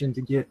information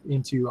to get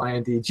into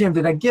IND. Jim,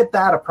 did I get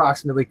that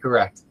approximately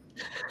correct?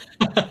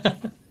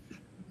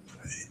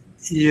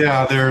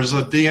 Yeah, there's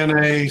a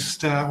DNA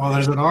step. Well,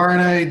 there's an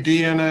RNA,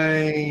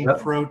 DNA, yep,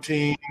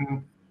 protein,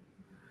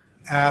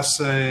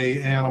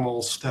 assay,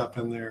 animal step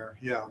in there.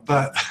 Yeah,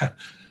 but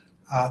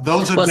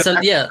those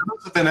have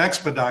been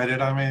expedited.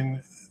 I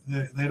mean,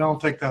 they don't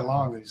take that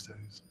long these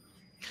days.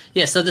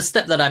 Yeah, so the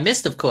step that I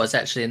missed, of course,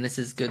 actually, and this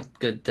is good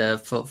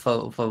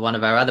for one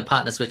of our other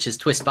partners, which is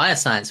Twist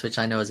Bioscience, which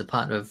I know is a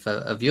partner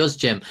of yours,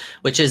 Jim,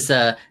 which is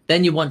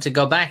then you want to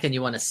go back and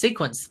you want to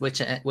sequence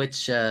which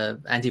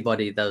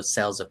antibody those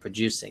cells are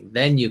producing.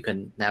 Then you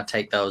can now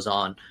take those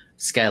on,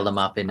 scale them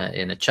up in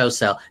a CHO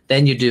cell.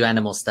 Then you do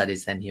animal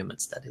studies, then human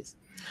studies.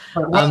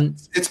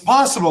 It's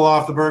possible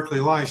off the Berkeley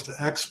Lights to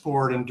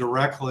export and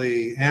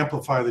directly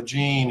amplify the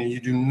gene, and you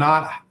do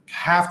not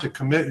have to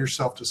commit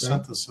yourself to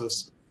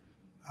synthesis.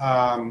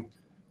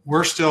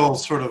 We're still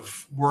sort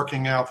of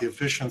working out the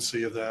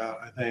efficiency of that,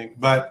 I think.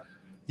 But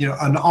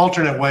an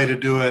alternate way to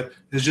do it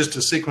is just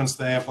to sequence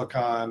the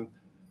amplicon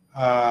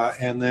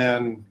and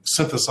then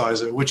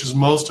synthesize it, which is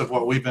most of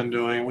what we've been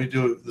doing. We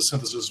do the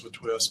synthesis with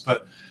Twist,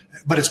 but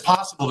it's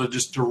possible to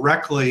just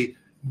directly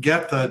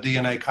get the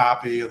DNA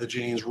copy of the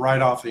genes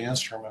right off the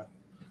instrument.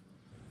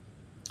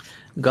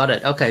 Got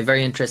it. Okay,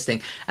 very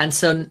interesting. And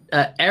so,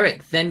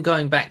 Eric, then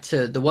going back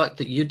to the work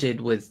that you did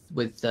with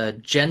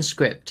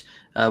GenScript,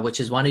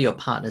 which is one of your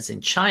partners in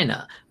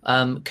China,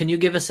 can you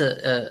give us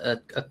a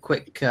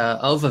quick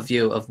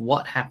overview of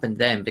what happened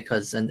then?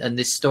 Because and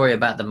this story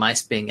about the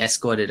mice being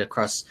escorted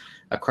across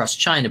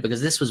China,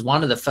 because this was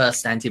one of the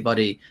first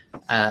antibodies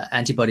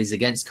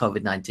against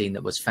COVID-19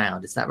 that was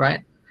found. Is that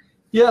right?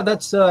 Yeah,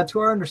 that's to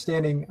our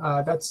understanding.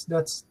 That's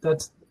the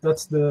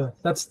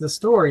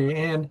story.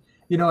 And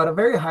at a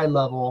very high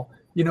level,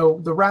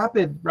 the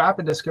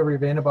rapid discovery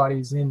of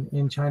antibodies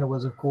in China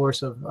was, of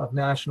course, of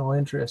national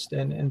interest.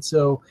 And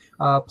so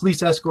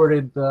police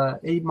escorted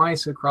 8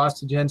 mice across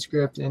to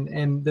GenScript, and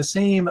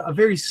a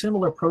very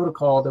similar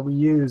protocol that we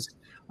used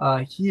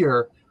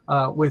here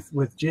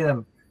with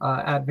Jim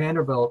at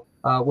Vanderbilt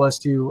was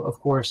to, of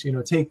course,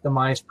 take the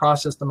mice,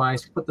 process the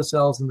mice, put the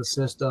cells in the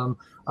system,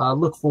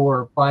 look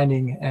for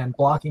binding and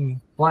blocking,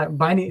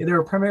 binding. They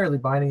were primarily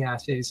binding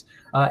assays,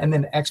 and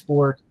then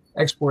export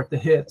the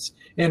hits.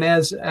 And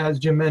as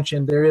Jim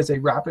mentioned, there is a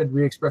rapid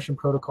re-expression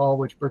protocol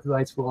which Berkeley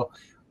Lights will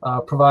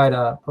provide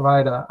a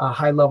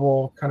high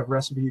level kind of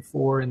recipe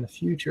for in the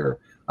future,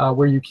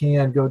 where you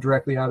can go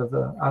directly out of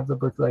the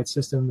Berkeley Lights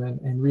system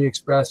and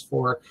re-express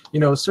for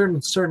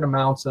certain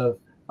amounts of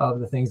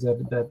the things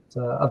that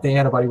of the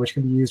antibody, which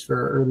can be used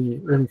for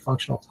early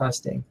functional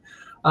testing.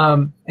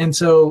 And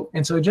so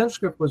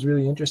GenScript was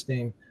really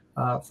interesting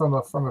from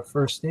a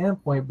first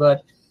standpoint,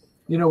 but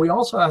we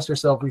also asked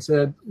ourselves, we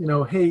said,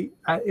 hey,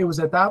 it was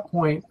at that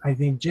point, I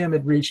think Jim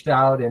had reached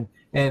out and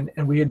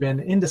we had been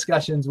in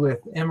discussions with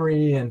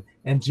Emery and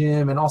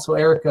Jim and also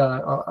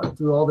Erica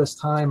through all this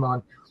time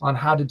on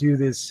how to do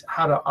this,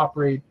 how to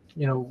operate,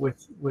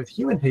 with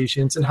human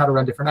patients and how to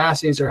run different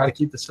assays or how to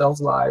keep the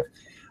cells alive.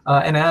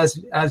 And as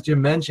Jim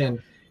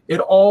mentioned, it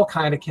all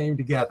kind of came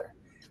together.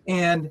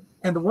 And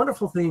the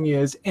wonderful thing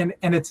is, and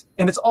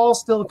it's all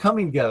still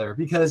coming together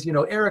because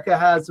Erica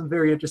has some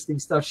very interesting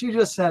stuff she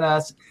just sent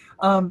us.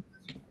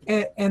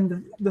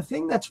 And the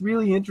thing that's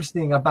really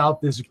interesting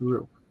about this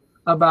group,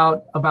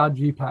 about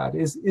GEPAD,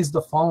 is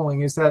the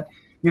following: is that,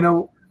 you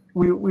know,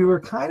 we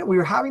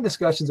were having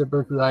discussions at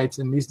Berkeley Lights,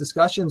 and these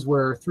discussions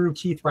were through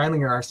Keith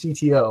Reiniger, our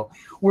CTO.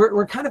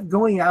 We're kind of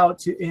going out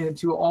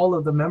to all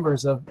of the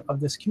members of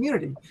this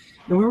community,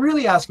 and we're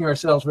really asking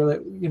ourselves, really,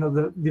 you know,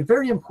 the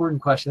very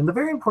important question. The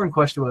very important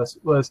question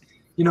was,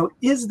 you know,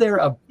 is there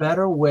a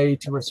better way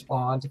to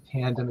respond to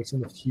pandemics in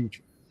the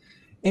future?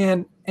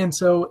 And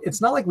so it's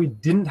not like we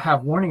didn't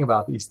have warning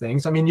about these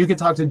things. I mean, you can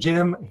talk to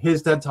Jim,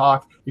 his TED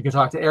Talk. You can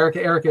talk to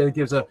Erica. Erica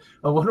gives a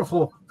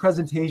wonderful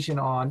presentation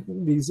on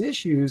these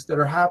issues that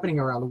are happening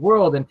around the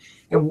world. And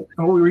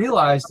what we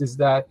realized is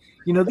that,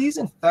 you know, these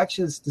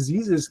infectious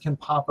diseases can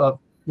pop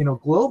up, you know,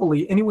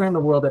 globally anywhere in the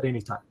world at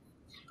any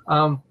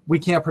time. We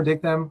can't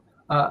predict them.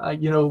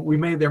 You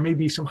know, there may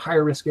be some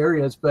higher risk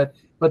areas, but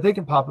they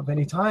can pop up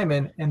anytime.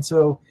 And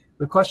so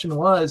the question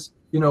was,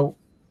 you know,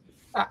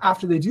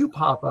 after they do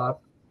pop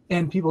up,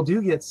 and people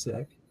do get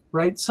sick,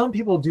 right? Some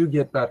people do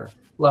get better,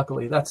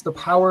 luckily. That's the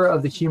power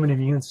of the human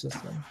immune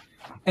system.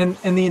 And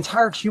the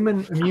entire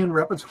human immune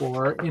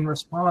repertoire in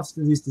response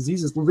to these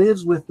diseases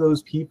lives with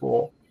those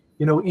people,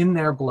 you know, in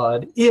their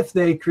blood, if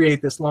they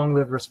create this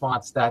long-lived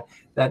response that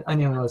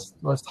Onion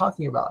was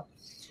talking about.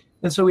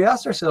 And so we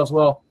asked ourselves,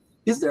 well,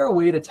 is there a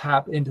way to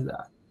tap into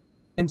that?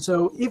 And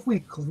so if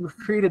we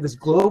created this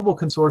global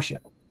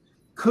consortium,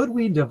 could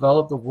we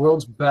develop the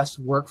world's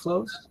best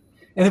workflows?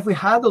 And if we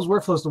had those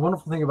workflows, the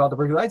wonderful thing about the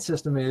Berkeley Lights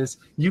system is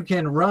you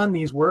can run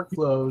these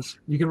workflows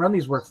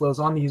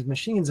on these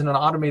machines in an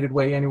automated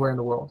way anywhere in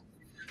the world.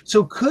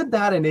 So could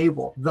that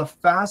enable the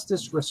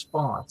fastest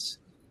response,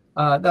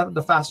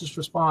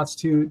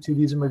 to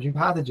these emerging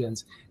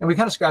pathogens? And we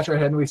kind of scratched our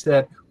head and we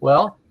said,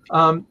 well,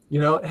 you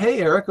know, hey,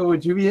 Erica,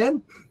 would you be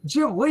in?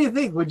 Jim, what do you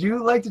think? Would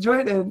you like to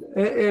join? And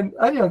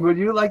Anyang, would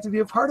you like to be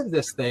a part of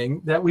this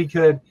thing that we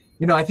could,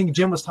 you know, I think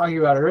Jim was talking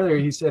about it earlier.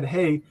 He said,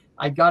 hey,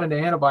 I got into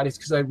antibodies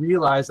because I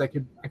realized I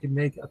could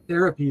make a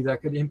therapy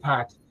that could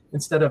impact,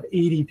 instead of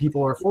 80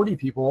 people or 40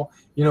 people,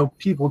 you know,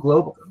 people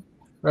globally,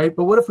 right?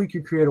 But what if we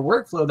could create a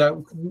workflow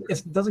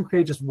that doesn't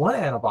create just one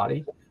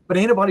antibody, but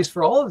antibodies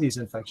for all of these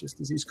infectious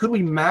diseases? Could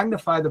we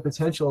magnify the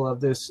potential of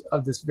this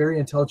very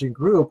intelligent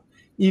group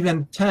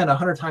even 10,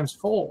 100 times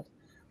fold?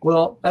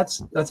 Well,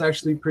 that's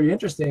actually pretty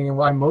interesting, and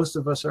why most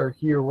of us are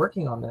here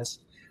working on this.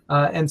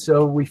 And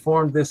so we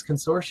formed this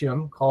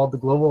consortium called the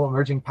Global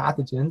Emerging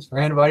Pathogens for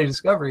Antibody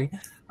Discovery,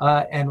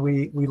 and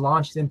we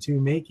launched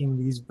into making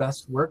these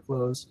best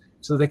workflows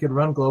so they could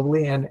run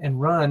globally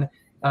and run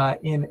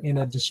in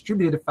a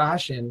distributed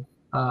fashion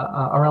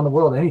around the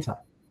world anytime.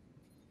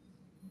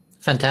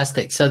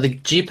 Fantastic. So the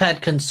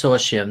GEPAD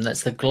Consortium,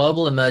 that's the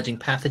Global Emerging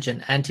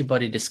Pathogen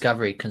Antibody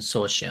Discovery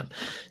Consortium.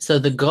 So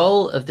the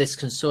goal of this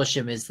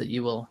consortium is that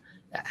you will,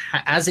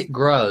 as it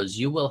grows,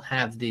 you will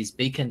have these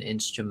beacon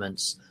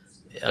instruments,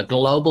 a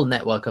global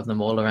network of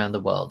them all around the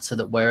world, so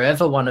that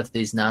wherever one of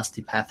these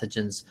nasty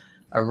pathogens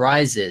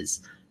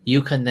arises,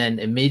 you can then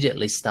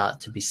immediately start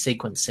to be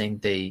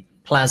sequencing the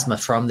plasma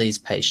from these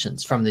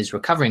patients, from these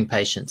recovering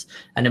patients,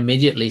 and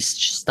immediately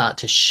start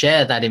to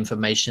share that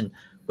information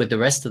with the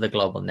rest of the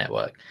global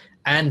network,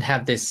 and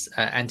have this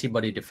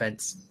antibody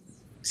defense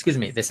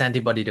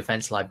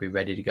library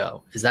ready to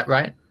go. Is that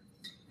right?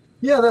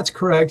 Yeah, that's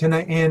correct. And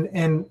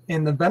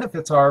the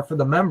benefits are for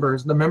the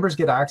members. The members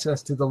get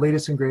access to the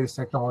latest and greatest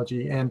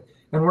technology, and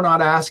we're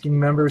not asking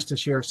members to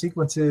share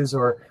sequences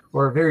or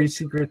very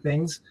secret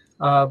things,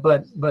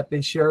 but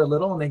they share a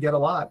little and they get a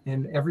lot,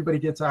 and everybody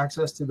gets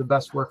access to the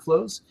best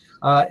workflows.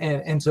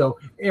 And so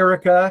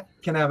Erica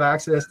can have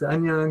access to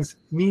Anyang's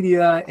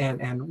media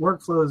and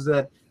workflows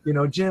that, you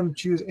know, Jim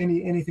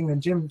anything that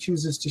Jim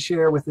chooses to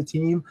share with the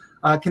team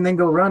can then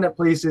go run at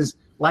places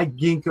like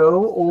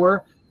Ginkgo,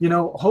 or, you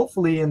know,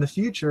 hopefully in the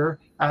future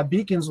at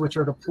beacons, which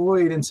are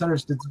deployed in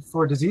centers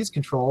for disease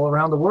control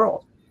around the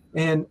world.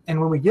 And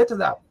when we get to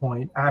that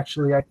point,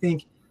 actually, I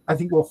think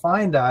we'll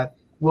find that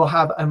we'll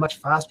have a much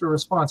faster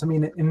response. I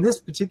mean, in this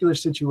particular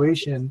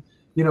situation,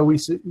 you know,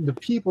 the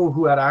people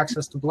who had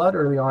access to blood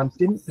early on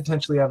didn't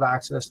potentially have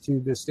access to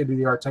the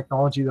state-of-the-art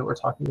technology that we're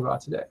talking about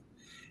today.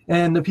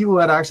 And the people who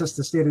had access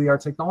to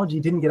state-of-the-art technology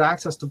didn't get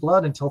access to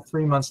blood until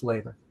 3 months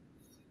later.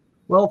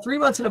 Well, 3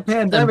 months in a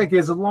pandemic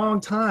is a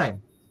long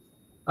time.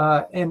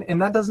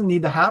 And that doesn't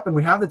need to happen.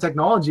 We have the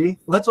technology.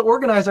 Let's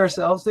organize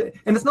ourselves. And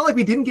it's not like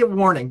we didn't get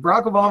warning.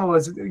 Barack Obama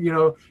was, you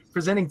know,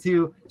 presenting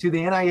to the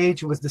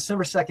NIH. It was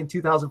December 2nd,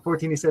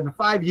 2014. He said, in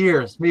 5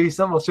 years, maybe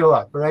some will show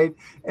up, right?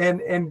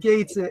 And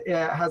Gates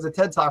has a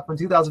TED Talk from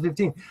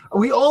 2015.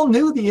 We all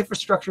knew the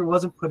infrastructure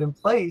wasn't put in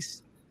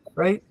place,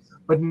 right?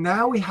 But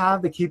now we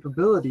have the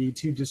capability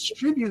to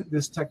distribute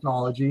this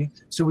technology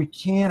so we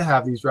can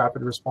have these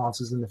rapid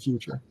responses in the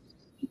future.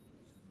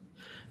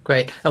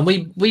 Great. And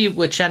we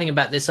were chatting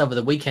about this over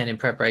the weekend in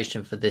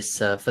preparation for this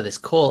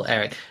call,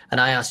 Eric. And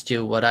I asked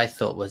you what I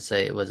thought was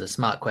a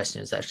smart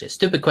question. It's actually a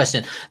stupid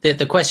question.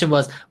 The question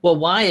was, well,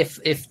 why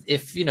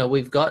if you know,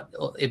 we've got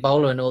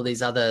Ebola and all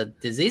these other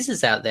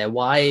diseases out there,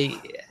 why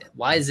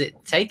why is it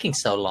taking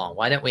so long?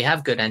 Why don't we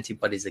have good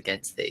antibodies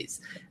against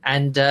these?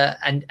 And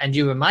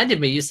you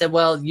reminded me, you said,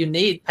 well, you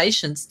need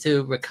patients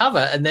to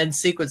recover and then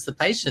sequence the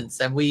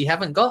patients. And we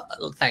haven't got,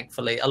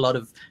 thankfully, a lot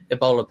of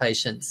Ebola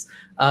patients.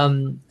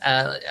 And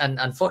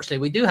unfortunately,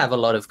 we do have a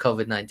lot of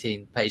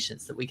COVID-19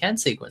 patients that we can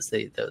sequence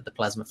the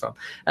plasma from.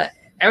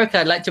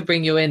 Erica, I'd like to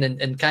bring you in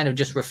and kind of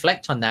just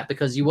reflect on that,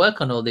 because you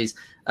work on all these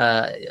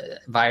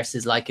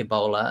viruses like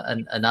Ebola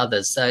and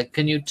others.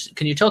 Can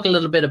you talk a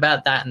little bit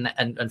about that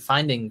and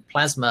finding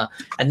plasma,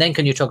 and then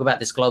can you talk about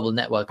this global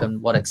network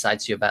and what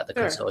excites you about the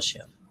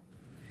consortium?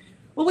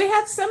 Well, we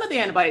have some of the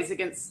antibodies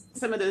against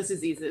some of those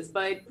diseases,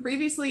 but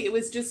previously it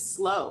was just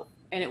slow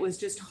and it was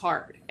just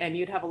hard, and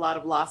you'd have a lot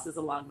of losses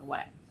along the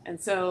way. And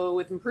so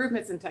with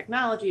improvements in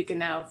technology, you can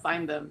now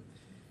find them,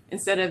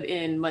 instead of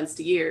in months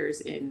to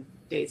years, in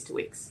days to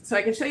weeks. So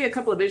I can show you a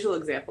couple of visual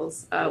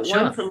examples,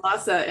 Sure. one from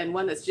Lhasa and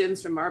one that's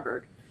Jim's from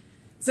Marburg.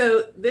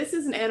 So this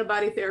is an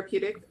antibody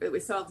therapeutic that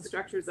we saw the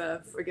structures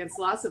of against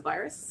Lhasa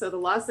virus. So the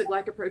Lhasa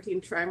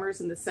glycoprotein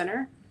trimers in the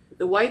center.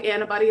 The white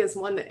antibody is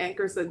one that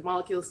anchors the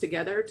molecules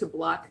together to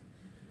block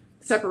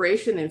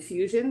separation and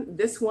fusion.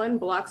 This one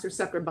blocks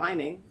receptor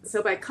binding.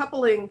 So by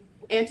coupling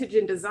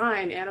antigen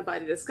design,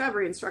 antibody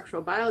discovery, and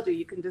structural biology,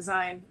 you can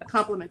design a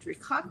complementary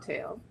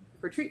cocktail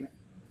for treatment.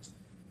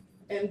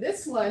 And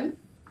this one,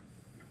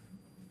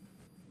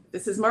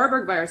 this is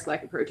Marburg virus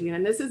glycoprotein,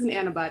 and this is an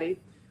antibody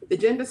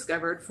that Jim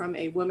discovered from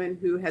a woman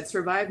who had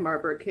survived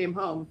Marburg, came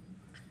home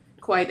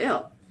quite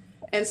ill.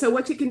 And so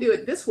what you can do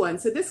at this one,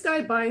 so this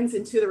guy binds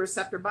into the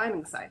receptor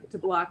binding site to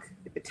block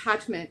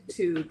attachment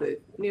to the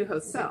new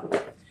host cell.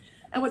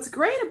 And what's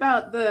great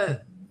about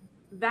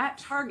that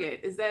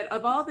target is that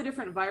of all the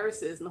different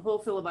viruses in the whole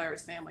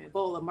filovirus family,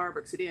 Ebola,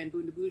 Marburg, Sudan,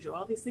 Bundibugyo,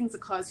 all these things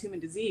that cause human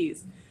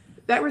disease,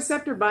 that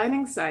receptor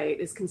binding site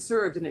is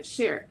conserved and it's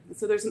shared. And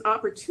so there's an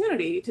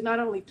opportunity to not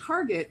only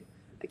target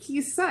a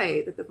key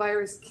site that the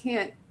virus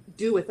can't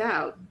do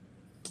without,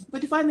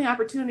 but to find the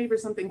opportunity for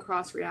something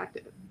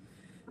cross-reactive.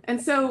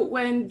 And so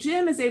when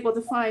Jim is able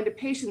to find a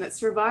patient that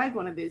survived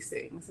one of these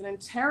things and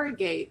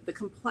interrogate the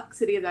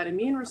complexity of that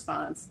immune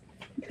response,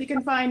 he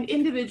can find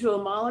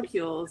individual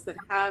molecules that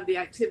have the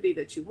activity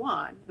that you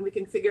want, and we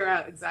can figure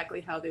out exactly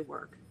how they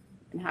work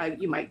and how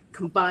you might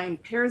combine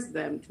pairs of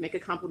them to make a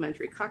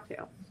complementary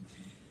cocktail.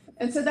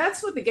 And so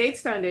that's what the Gates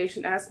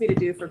Foundation asked me to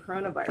do for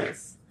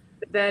coronavirus.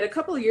 That a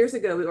couple of years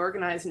ago, we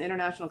organized an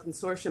international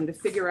consortium to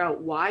figure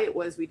out why it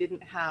was we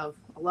didn't have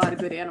a lot of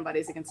good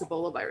antibodies against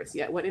Ebola virus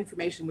yet, what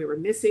information we were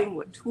missing,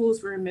 what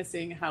tools we were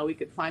missing, how we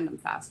could find them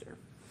faster.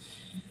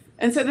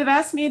 And so they've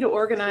asked me to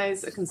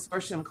organize a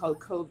consortium called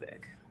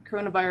COVIC,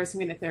 Coronavirus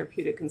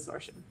Immunotherapeutic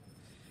Consortium.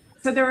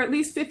 So there are at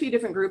least 50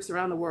 different groups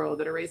around the world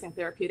that are raising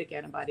therapeutic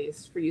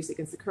antibodies for use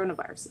against the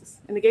coronaviruses.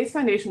 And the Gates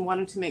Foundation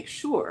wanted to make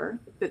sure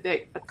that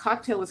a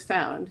cocktail was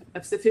found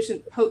of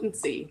sufficient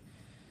potency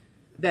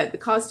that the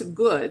cost of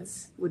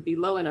goods would be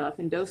low enough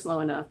and dose low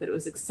enough that it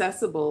was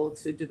accessible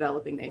to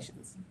developing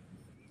nations.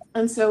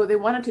 And so they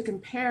wanted to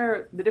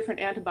compare the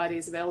different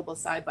antibodies available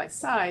side by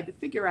side to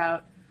figure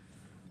out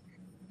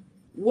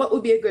what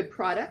would be a good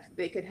product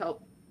they could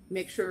help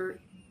make sure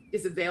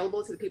is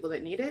available to the people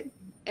that need it,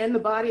 and the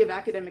body of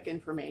academic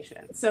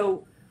information.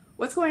 So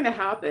what's going to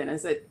happen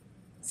is that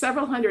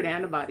several hundred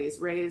antibodies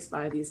raised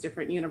by these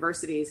different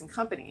universities and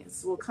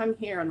companies will come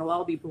here and they'll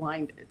all be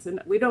blinded. So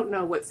we don't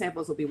know what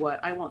samples will be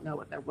what. I won't know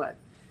what they're what.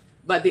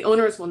 But the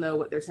owners will know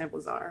what their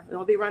samples are.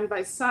 They'll be run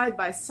by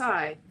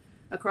side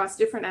across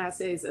different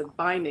assays of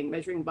binding,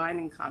 measuring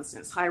binding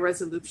constants, high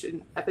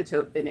resolution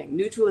epitope binning,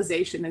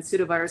 neutralization in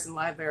pseudovirus and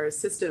live virus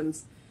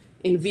systems,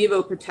 in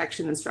vivo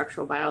protection and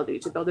structural biology,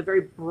 to build a very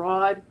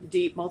broad,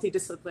 deep,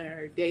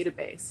 multidisciplinary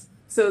database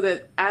so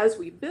that as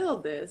we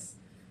build this,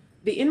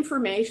 the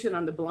information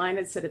on the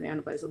blinded set of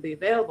antibodies will be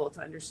available to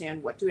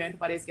understand what do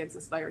antibodies against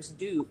this virus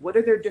do? What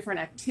are their different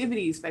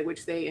activities by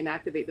which they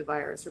inactivate the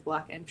virus or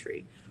block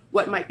entry?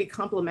 What might be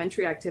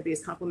complementary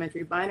activities,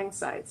 complementary binding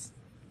sites?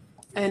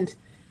 And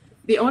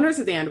the owners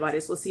of the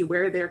antibodies will see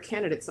where their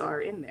candidates are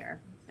in there.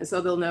 And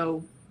so they'll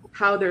know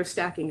how they're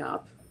stacking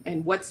up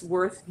and what's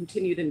worth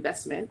continued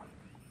investment.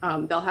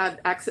 They'll have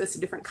access to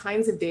different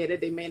kinds of data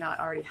they may not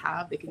already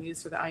have, they can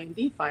use for the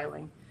IND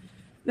filing.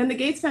 Then the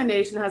Gates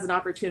Foundation has an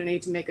opportunity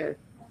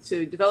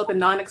to develop a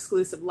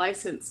non-exclusive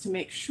license to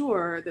make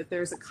sure that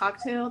there's a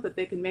cocktail that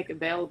they can make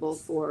available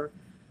for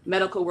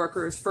medical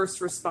workers, first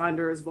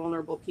responders,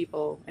 vulnerable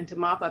people, and to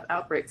mop up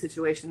outbreak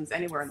situations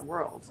anywhere in the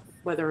world,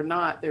 whether or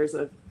not there's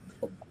a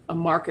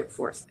market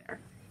force there.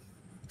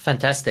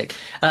 Fantastic.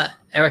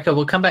 Erica,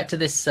 we'll come back to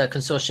this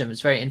consortium.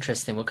 It's very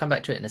interesting. We'll come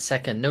back to it in a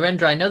second.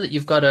 Narendra, I know that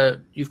you've got to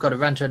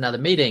run to another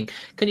meeting.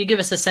 Can you give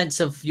us a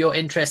sense of your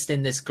interest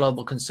in this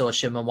global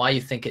consortium and why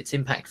you think it's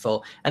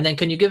impactful? And then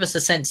can you give us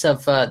a sense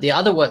of the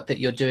other work that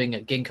you're doing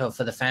at Ginkgo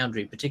for the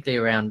Foundry, particularly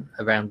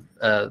around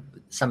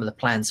some of the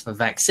plans for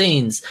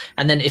vaccines?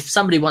 And then if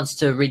somebody wants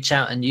to reach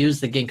out and use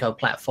the Ginkgo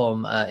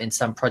platform in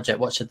some project,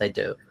 what should they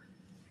do?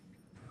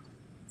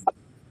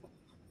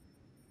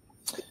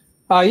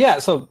 Yeah,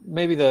 so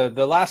maybe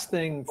the last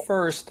thing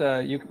first,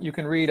 you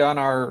can read on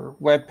our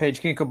webpage,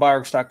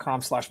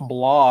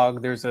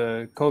 ginkgobioworks.com/blog. There's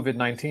a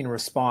COVID-19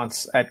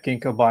 response at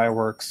Ginkgo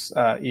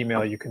Bioworks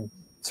email. You can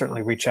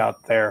certainly reach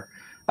out there.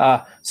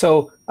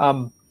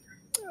 Along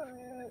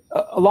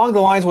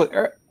the lines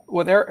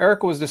what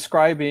Erica was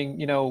describing,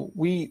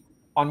 we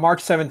on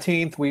March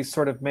 17th, we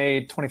sort of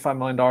made $25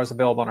 million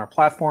available on our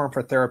platform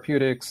for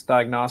therapeutics,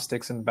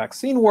 diagnostics, and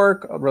vaccine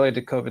work related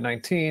to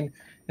COVID-19.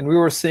 And we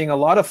were seeing a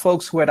lot of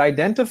folks who had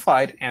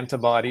identified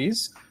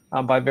antibodies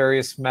by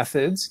various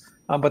methods,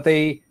 but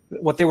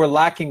what they were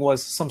lacking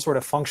was some sort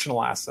of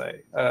functional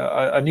assay,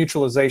 a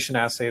neutralization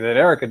assay that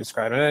Erica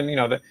described. And then,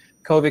 the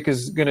COVID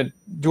is going to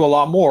do a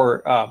lot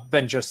more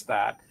than just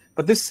that.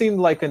 But this seemed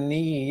like a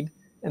need.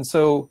 And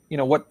so,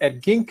 what at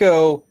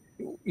Ginkgo,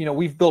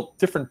 we've built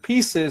different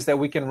pieces that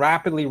we can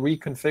rapidly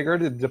reconfigure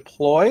to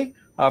deploy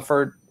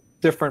for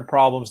different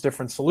problems,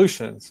 different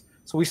solutions.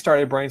 So we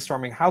started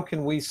brainstorming, how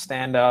can we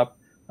stand up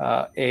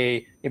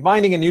a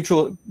binding and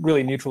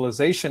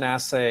neutralization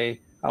assay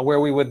where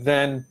we would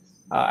then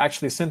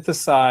actually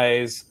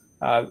synthesize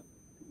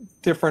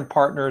different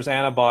partners'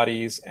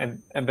 antibodies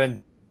and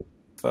then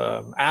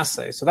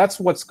assay. So that's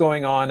what's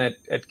going on at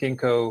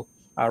Ginkgo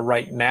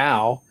right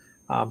now.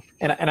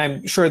 And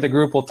I'm sure the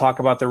group will talk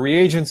about the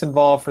reagents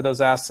involved for those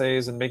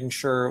assays and making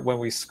sure when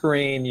we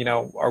screen,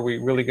 are we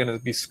really going to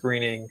be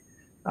screening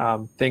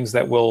things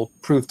that will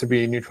prove to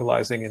be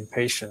neutralizing in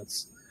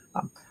patients.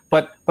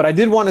 But I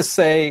did want to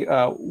say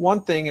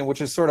one thing, and which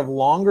is sort of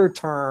longer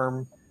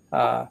term,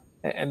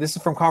 and this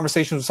is from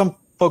conversations with some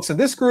folks in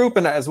this group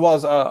and as well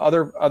as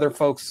other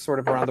folks sort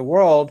of around the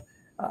world.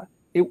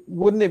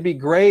 Wouldn't it be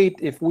great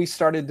if we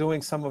started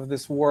doing some of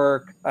this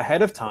work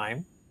ahead of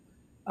time?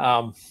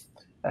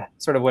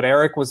 Sort of what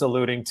Eric was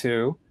alluding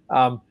to.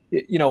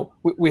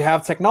 We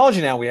have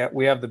technology now.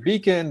 We have the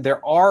beacon.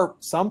 There are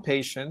some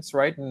patients,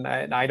 right?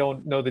 And I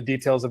don't know the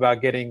details about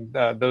getting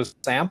those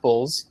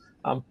samples.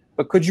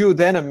 But could you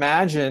then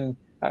imagine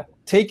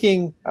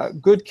taking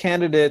good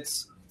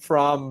candidates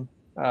from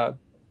the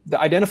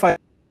identified,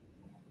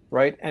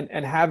 right,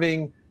 and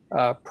having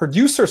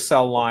producer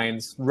cell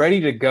lines ready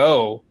to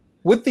go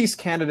with these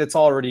candidates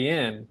already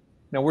in?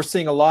 Now we're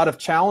seeing a lot of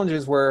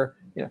challenges where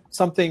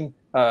something.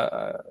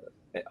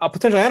 A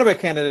potential antibody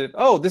candidate,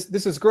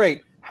 this is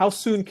great. How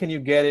soon can you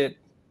get it,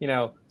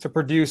 to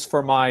produce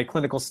for my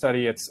clinical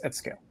study at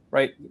scale,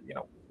 right?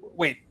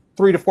 Wait,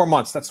 3 to 4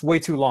 months. That's way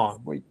too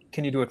long.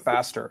 Can you do it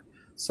faster?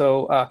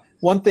 So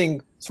one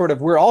thing sort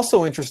of we're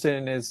also interested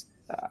in is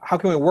how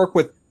can we work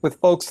with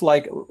folks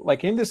like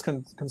in this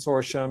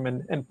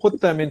consortium and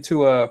put them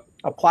into a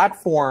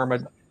platform.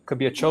 It could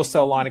be a CHO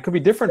cell line. It could be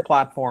different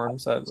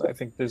platforms. I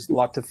think there's a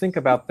lot to think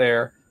about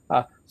there,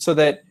 so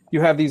that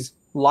you have these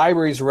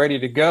libraries ready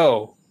to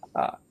go.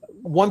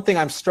 One thing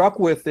I'm struck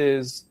with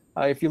is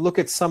if you look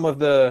at some of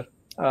the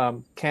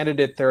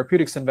candidate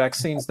therapeutics and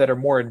vaccines that are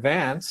more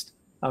advanced,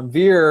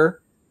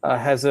 Vir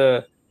has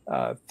a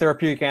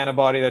therapeutic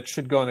antibody that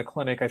should go in the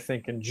clinic, I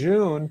think, in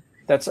June.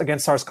 That's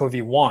against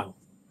SARS-CoV-1,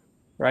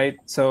 right?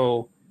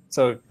 So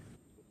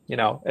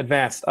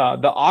advanced.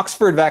 The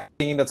Oxford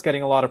vaccine that's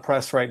getting a lot of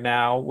press right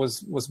now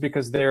was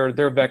because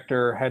their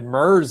vector had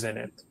MERS in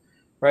it,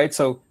 right?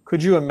 So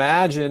could you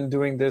imagine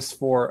doing this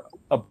for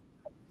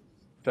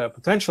the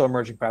potential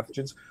emerging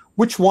pathogens?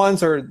 Which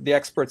ones are the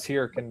experts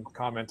here can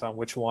comment on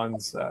which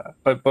ones,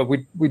 but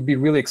we'd be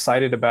really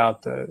excited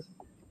about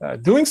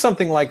doing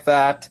something like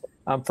that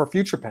for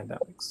future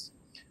pandemics,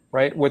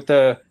 right? With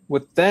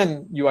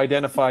then you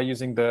identify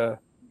using the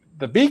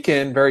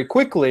beacon very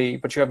quickly,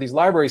 but you have these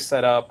libraries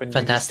set up. And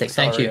fantastic.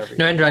 Thank you.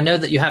 Narendra, I know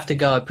that you have to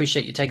go. I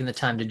appreciate you taking the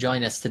time to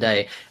join us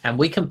today. And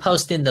we can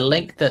post in the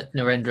link that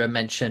Narendra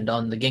mentioned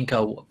on the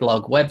Ginkgo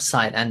blog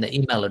website and the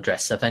email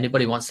address. So if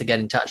anybody wants to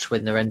get in touch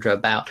with Narendra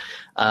about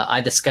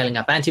either scaling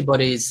up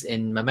antibodies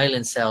in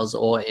mammalian cells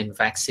or in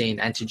vaccine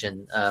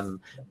antigen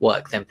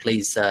work, then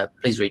please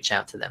reach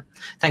out to them.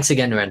 Thanks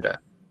again, Narendra.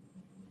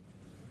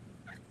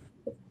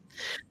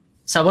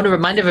 So I want to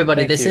remind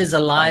everybody, this is a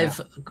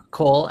live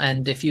call,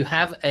 and if you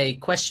have a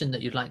question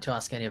that you'd like to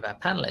ask any of our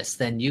panelists,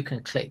 then you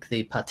can click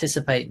the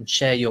participate and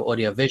share your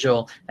audio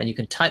visual, and you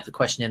can type the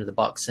question into the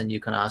box and you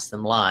can ask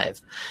them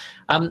live.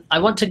 I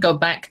want to go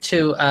back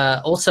to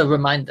also a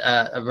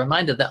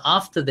reminder that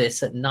after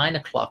this at 9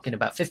 o'clock in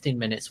about 15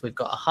 minutes, we've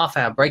got a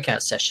half-hour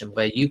breakout session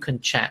where you can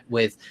chat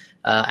with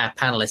our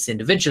panelists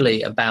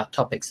individually about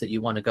topics that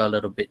you want to go a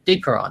little bit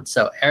deeper on.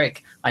 So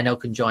Eric, I know,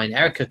 can join,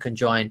 Erica can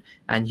join,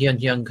 and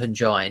Hyun can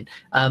join.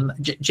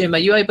 Jim, are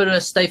you able to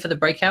stay for the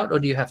breakout, or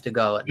do you have to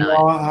go at 9?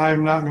 No,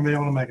 I'm not going to be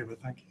able to make it,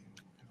 but thank you.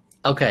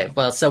 Okay,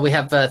 well, so we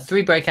have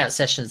 3 breakout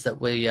sessions that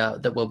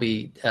we'll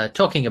be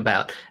talking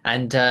about,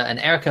 and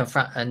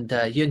Erica and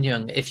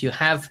Hyun, if you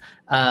have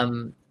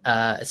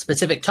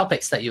specific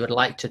topics that you would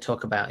like to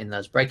talk about in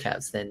those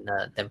breakouts, then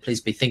please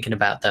be thinking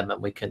about them,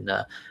 and we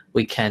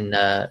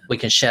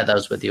can share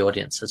those with the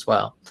audience as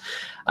well.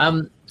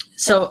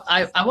 So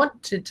I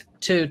wanted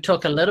to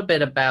talk a little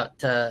bit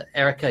about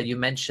Erica. You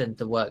mentioned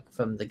the work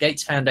from the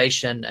Gates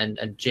Foundation,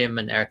 and Jim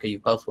and Erica, you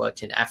both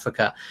worked in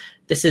Africa.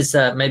 this is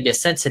maybe a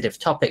sensitive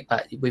topic,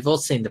 but we've all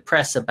seen the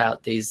press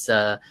about these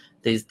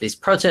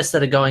protests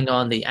that are going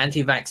on. The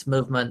anti-vax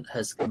movement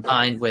has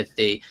combined with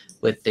the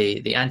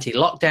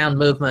anti-lockdown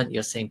movement.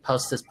 You're seeing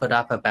posters put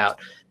up about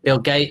Bill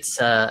Gates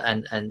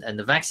and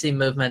the vaccine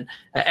movement.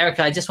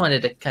 Erica, I just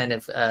wanted to kind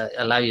of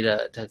allow you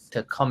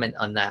to comment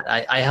on that.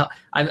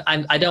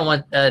 I don't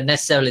want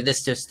necessarily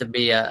this just to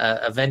be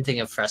a venting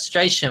of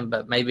frustration,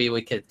 but maybe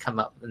we could come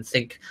up and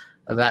think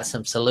about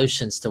some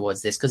solutions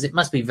towards this, because it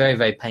must be very,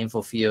 very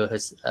painful for you,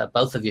 as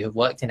both of you have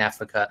worked in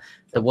Africa,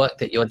 the work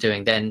that you're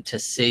doing then, to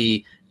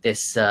see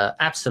this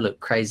absolute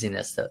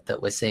craziness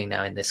that we're seeing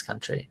now in this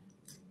country.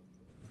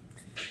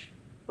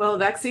 Well,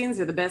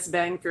 vaccines are the best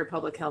bang for your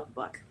public health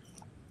buck,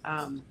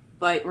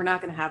 but we're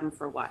not going to have them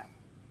for a while.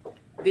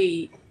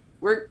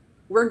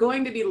 We're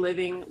going to be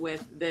living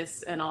with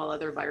this and all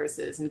other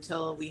viruses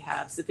until we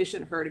have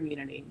sufficient herd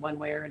immunity, one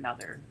way or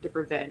another, to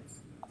prevent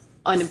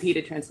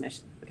unimpeded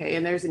transmission. Okay,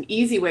 and there's an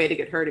easy way to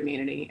get herd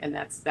immunity, and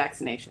that's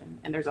vaccination.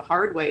 And there's a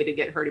hard way to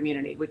get herd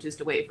immunity, which is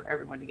to wait for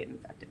everyone to get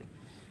infected.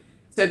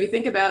 So if you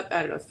think about,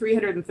 I don't know,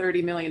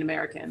 330 million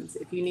Americans,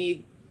 if you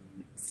need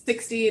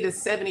 60 to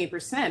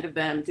 70% of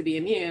them to be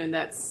immune,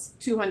 that's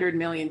 200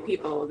 million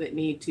people that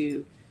need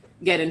to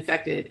get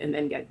infected and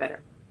then get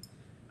better.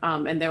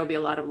 And there will be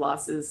a lot of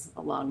losses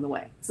along the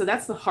way. So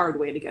that's the hard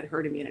way to get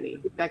herd immunity.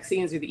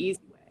 Vaccines are the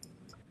easy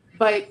way.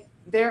 But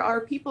there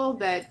are people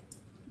that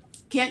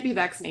can't be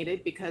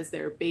vaccinated because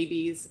they're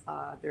babies,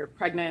 they're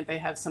pregnant, they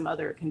have some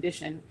other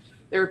condition.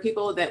 There are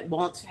people that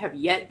won't have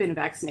yet been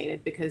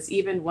vaccinated because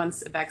even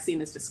once a vaccine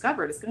is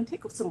discovered, it's going to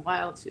take some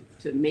while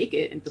to make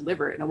it and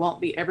deliver it, and it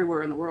won't be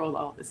everywhere in the world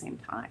all at the same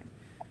time.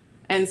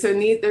 And so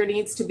there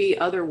needs to be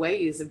other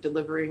ways of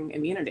delivering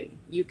immunity.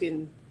 You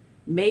can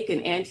make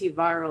an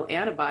antiviral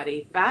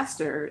antibody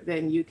faster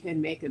than you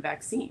can make a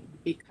vaccine,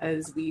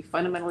 because we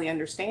fundamentally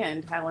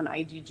understand how an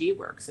IgG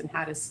works and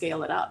how to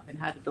scale it up and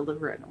how to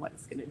deliver it and what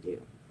it's going to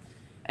do.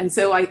 And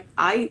so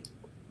I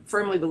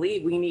firmly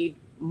believe we need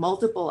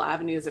multiple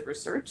avenues of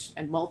research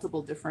and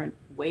multiple different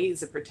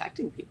ways of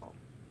protecting people.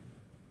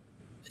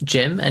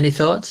 Jim, any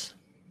thoughts?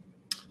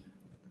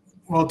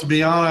 Well, to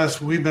be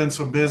honest, we've been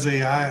so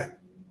busy. I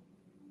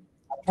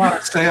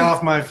want to stay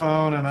off my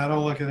phone and I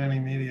don't look at any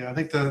media. I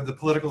think the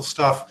political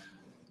stuff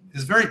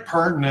is very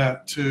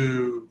pertinent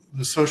to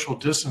the social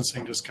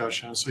distancing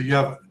discussion. So you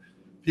have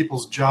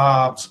people's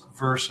jobs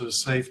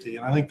versus safety.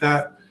 And I think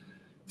that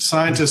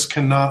scientists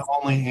can not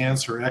only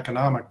answer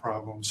economic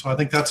problems. So I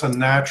think that's a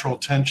natural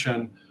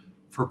tension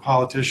for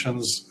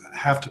politicians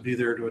have to be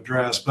there to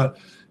address. But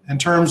in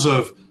terms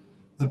of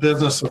the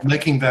business of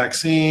making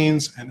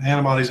vaccines and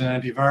antibodies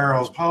and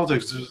antivirals,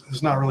 politics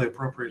is not really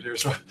appropriate here.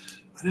 So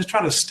I just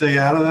try to stay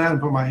out of that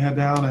and put my head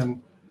down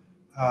and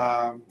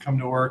come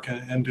to work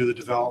and do the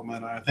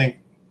development. I think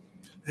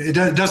it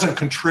doesn't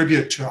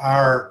contribute to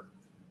our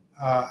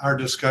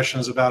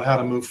discussions about how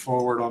to move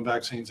forward on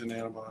vaccines and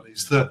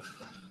antibodies. The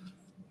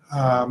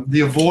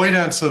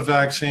avoidance of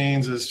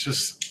vaccines is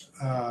just,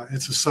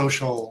 it's a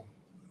social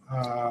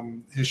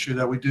issue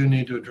that we do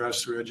need to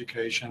address through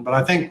education. But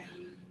I think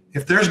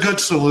if there's good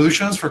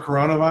solutions for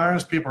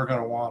coronavirus, people are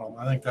going to want them.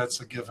 I think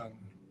that's a given.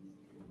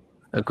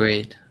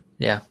 Agreed.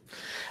 Yeah.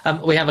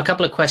 We have a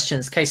couple of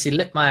questions. Casey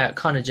Lippmeyer at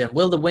Conagen.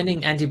 Will the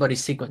winning antibody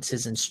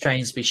sequences and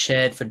strains be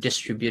shared for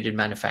distributed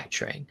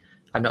manufacturing?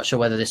 I'm not sure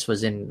whether this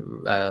was in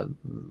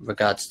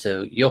regards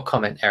to your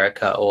comment,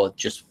 Erica, or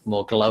just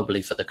more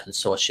globally for the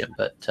consortium.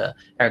 But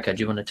Erica,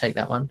 do you want to take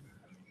that one?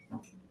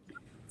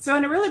 So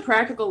on a really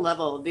practical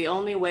level, the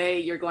only way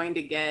you're going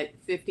to get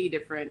 50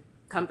 different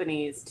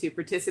companies to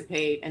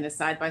participate in a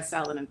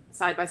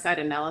side-by-side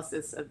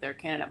analysis of their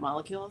candidate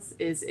molecules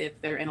is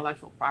if their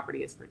intellectual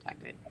property is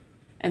protected.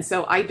 And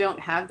so I don't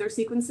have their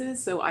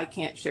sequences, so I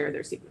can't share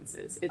their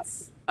sequences.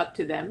 It's up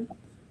to them.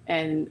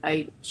 And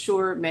I'm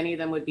sure many of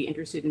them would be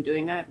interested in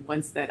doing that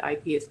once that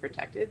IP is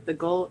protected. The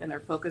goal and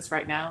their focus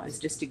right now is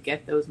just to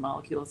get those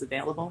molecules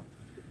available,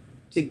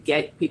 to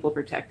get people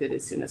protected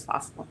as soon as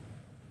possible.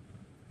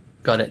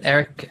 Got it.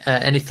 Eric,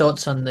 any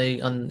thoughts on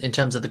in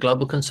terms of the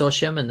global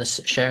consortium and the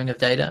sharing of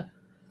data?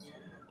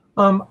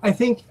 I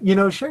think,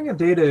 sharing of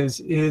data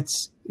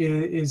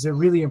is a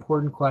really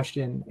important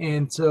question.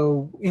 And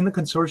so in the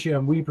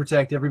consortium, we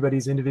protect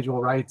everybody's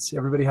individual rights.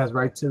 Everybody has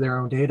rights to their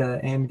own data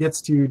and gets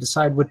to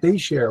decide what they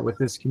share with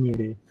this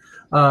community.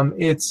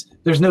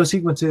 There's no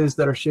sequences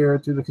that are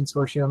shared through the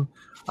consortium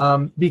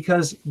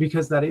because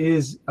that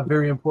is a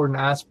very important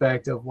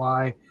aspect of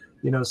why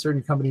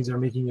certain companies are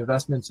making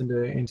investments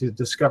into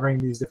discovering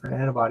these different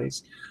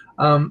antibodies.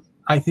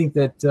 I think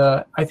that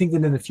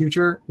in the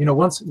future,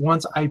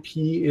 once IP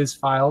is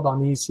filed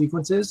on these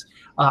sequences,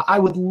 I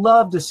would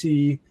love to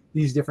see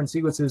these different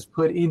sequences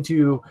put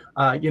into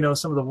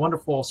some of the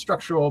wonderful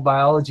structural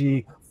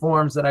biology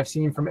forms that I've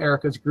seen from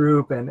Erica's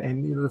group and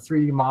the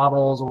 3D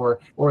models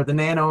or the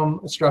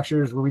nano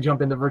structures where we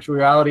jump into virtual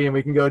reality and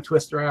we can go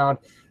twist around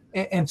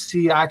and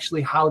see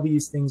actually how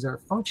these things are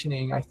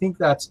functioning. I think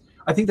that's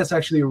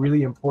actually a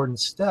really important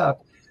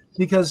step,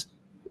 because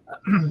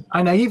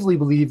I naively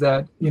believe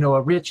that,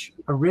 a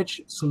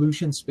rich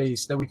solution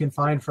space that we can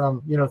find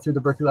from, through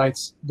the Berkeley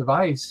Lights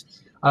device,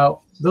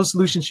 those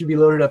solutions should be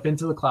loaded up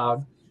into the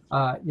cloud.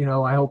 I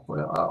hope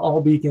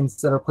all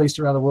beacons that are placed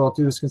around the world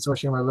through this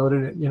consortium are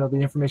loaded, the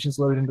information is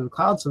loaded into the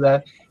cloud so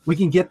that we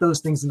can get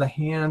those things in the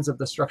hands of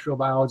the structural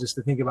biologists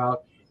to think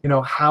about,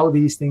 how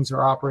these things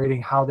are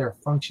operating, how they're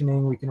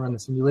functioning. We can run the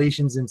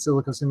simulations in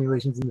silico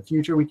simulations in the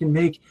future. We can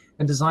make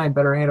and design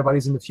better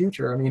antibodies in the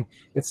future. I mean,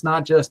 it's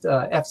not just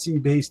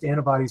FC-based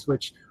antibodies,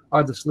 which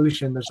are the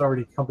solution. There's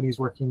already companies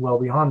working well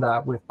beyond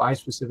that with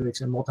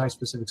bispecifics and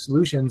multi-specific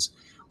solutions,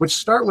 which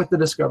start with the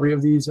discovery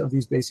of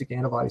these basic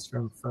antibodies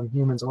from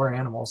humans or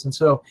animals. And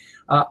so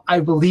I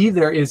believe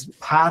there is a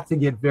path to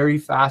get very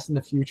fast in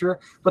the future.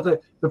 But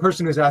the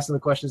person who's asking the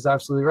question is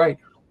absolutely right.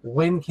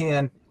 When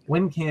can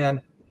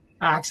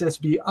access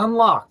be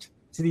unlocked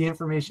to the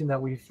information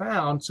that we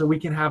found so we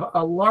can have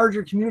a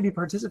larger community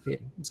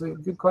participating? It's a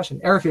good question.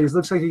 Erica, it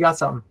looks like you got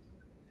something.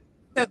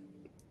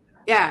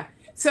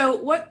 So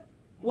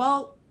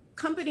while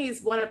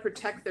companies want to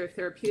protect their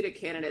therapeutic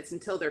candidates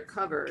until they're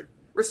covered,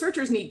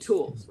 researchers need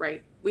tools,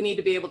 right? We need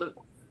to be able to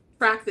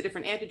track the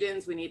different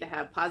antigens. We need to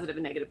have positive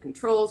and negative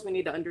controls. We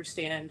need to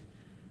understand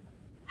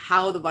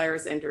how the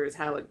virus enters,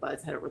 how it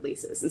buds, how it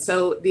releases. And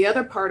so the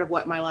other part of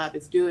what my lab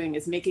is doing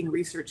is making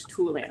research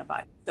tool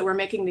antibodies. So we're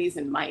making these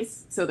in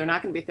mice, so they're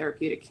not going to be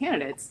therapeutic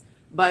candidates,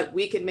 but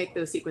we can make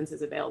those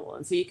sequences available.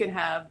 And so you can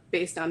have,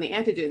 based on the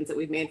antigens that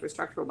we've made for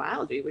structural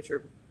biology, which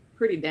are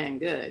pretty dang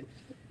good,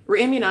 we're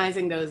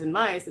immunizing those in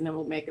mice, and then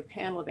we'll make a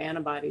panel of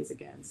antibodies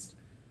against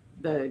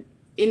the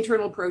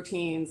internal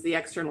proteins, the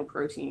external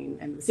protein,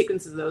 and the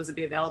sequences of those will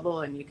be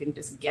available, and you can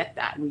just get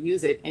that and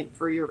use it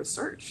for your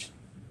research.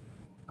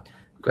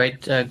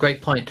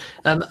 Great point.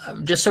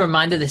 Just a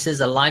reminder, this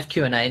is a live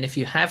Q&A, and if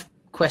you have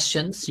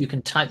questions, you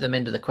can type them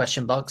into the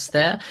question box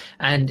there.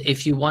 And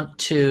if you want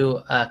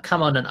to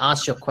come on and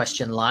ask your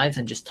question live,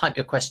 then just type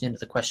your question into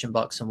the question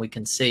box, and we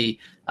can see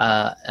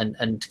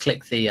and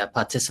click the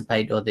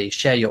participate or the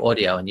share your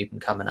audio, and you can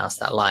come and ask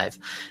that live.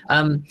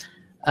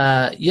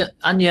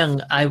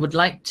 Anyang, I would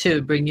like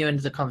to bring you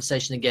into the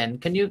conversation again.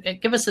 Can you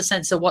give us a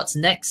sense of what's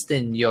next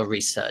in your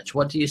research?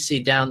 What do you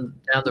see down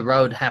the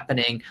road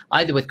happening,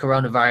 either with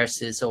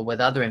coronaviruses or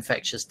with other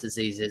infectious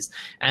diseases?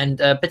 And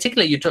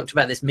particularly, you talked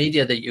about this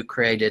media that you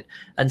created.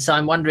 And so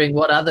I'm wondering,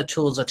 what other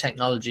tools or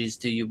technologies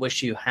do you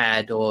wish you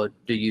had, or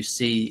do you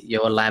see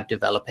your lab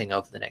developing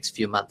over the next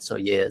few months or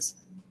years?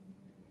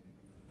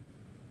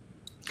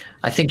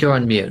 I think you're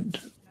on mute.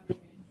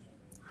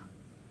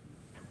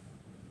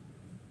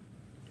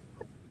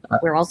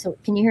 We're also,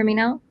 can you hear me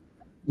now?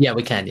 Yeah,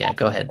 we can. Yeah,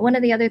 go ahead. One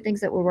of the other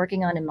things that we're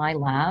working on in my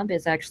lab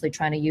is actually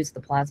trying to use the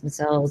plasma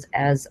cells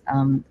as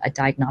a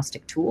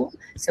diagnostic tool.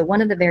 So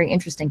one of the very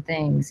interesting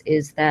things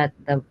is that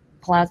the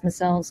plasma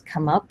cells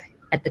come up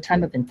at the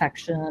time of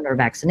infection or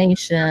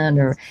vaccination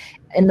or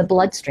in the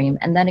bloodstream,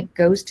 and then it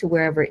goes to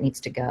wherever it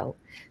needs to go.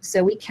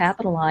 So we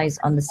capitalize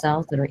on the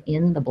cells that are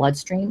in the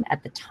bloodstream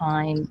at the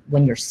time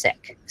when you're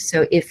sick.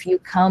 So if you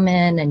come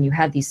in and you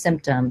have these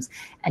symptoms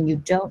and you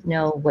don't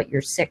know what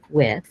you're sick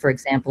with, for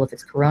example, if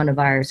it's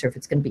coronavirus or if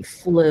it's going to be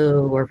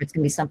flu or if it's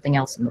going to be something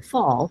else in the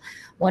fall,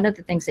 one of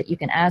the things that you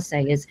can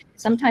assay is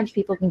sometimes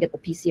people can get the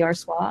PCR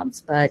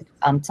swabs, but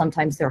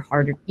sometimes they're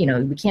harder,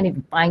 we can't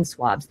even find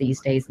swabs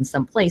these days in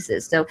some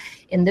places. So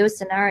in those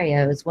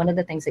scenarios, one of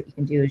the things that you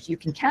can do is you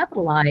can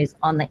capitalize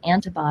on the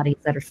antibodies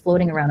that are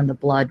floating around in the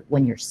blood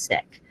when you're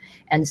sick.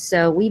 And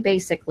so we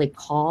basically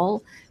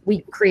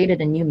we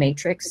created a new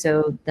matrix.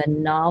 So the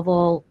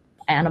novel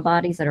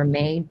antibodies that are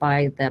made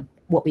by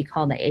what we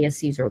call the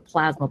ASCs or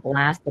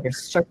plasmablasts that are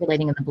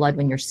circulating in the blood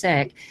when you're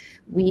sick,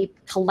 we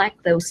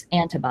collect those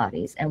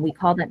antibodies and we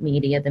call that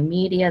media, the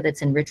media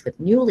that's enriched with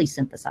newly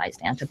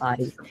synthesized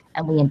antibodies,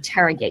 and we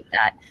interrogate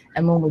that.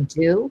 And when we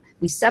do,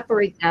 we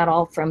separate that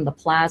all from the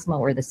plasma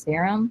or the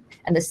serum.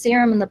 And the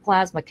serum and the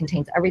plasma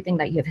contains everything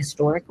that you have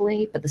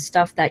historically, but the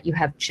stuff that you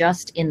have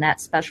just in that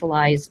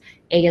specialized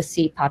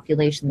ASC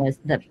population,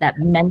 that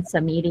Mensa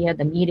media,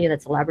 the media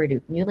that's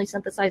elaborated with newly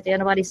synthesized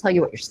antibodies, tell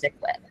you what you're sick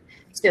with.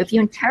 So if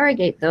you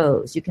interrogate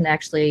those, you can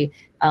actually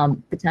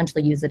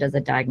potentially use it as a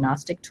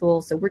diagnostic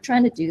tool. So we're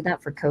trying to do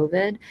that for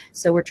COVID.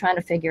 So we're trying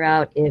to figure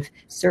out if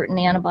certain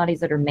antibodies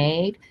that are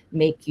made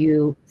make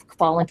you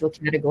fall into a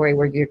category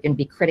where you're going to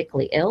be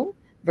critically ill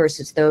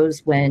versus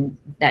those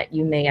that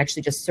you may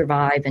actually just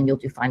survive and you'll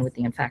do fine with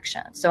the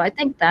infection. So I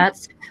think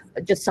that's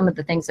just some of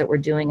the things that we're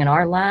doing in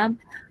our lab.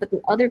 But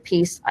the other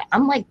piece,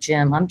 I'm like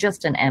Jim, I'm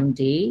just an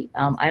MD.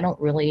 I don't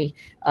really,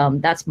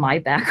 that's my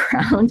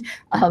background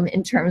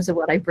in terms of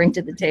what I bring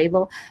to the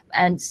table.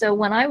 And so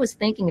when I was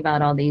thinking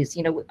about all these,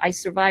 I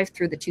survived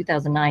through the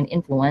 2009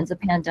 influenza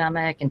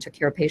pandemic and took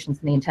care of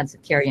patients in the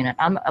intensive care unit.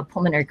 I'm a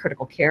pulmonary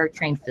critical care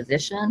trained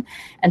physician.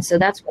 And so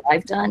that's what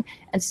I've done.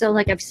 And so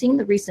I've seen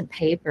the recent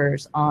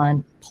papers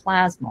on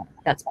plasma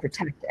that's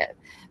protective.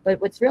 But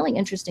what's really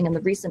interesting in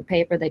the recent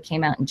paper that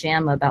came out in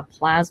JAMA about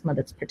plasma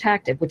that's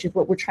protective, which is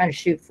what we're trying to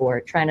shoot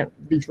for,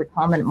 these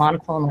recombinant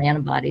monoclonal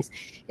antibodies,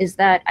 is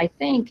that I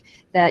think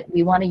that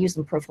we want to use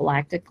them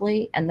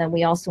prophylactically, and then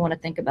we also want to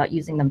think about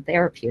using them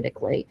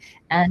therapeutically.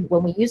 And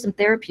when we use them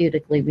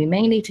therapeutically, we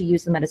may need to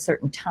use them at a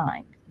certain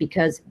time,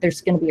 because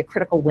there's going to be a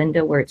critical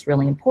window where it's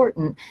really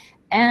important.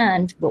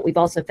 And what we've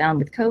also found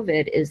with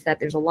COVID is that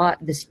there's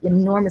this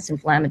enormous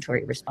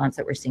inflammatory response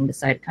that we're seeing, the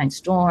cytokine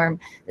storm,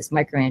 this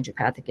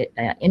microangiopathic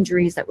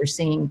injuries that we're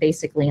seeing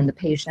basically in the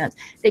patients.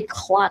 They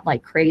clot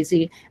like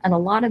crazy. And a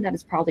lot of that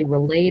is probably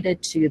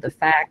related to the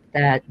fact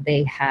that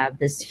they have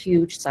this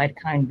huge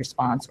cytokine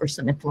response or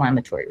some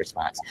inflammatory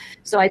response.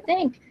 So I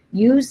think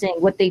using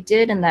what they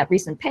did in that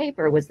recent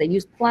paper was they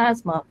used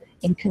plasma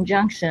in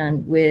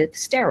conjunction with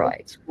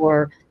steroids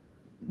or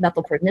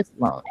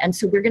methylprednisolone. And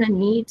so we're going to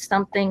need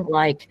something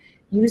like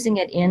using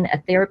it in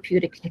a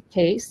therapeutic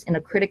case in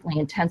a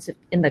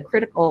in the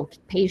critical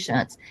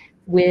patients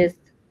with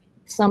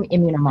some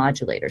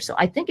immunomodulator. So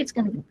I think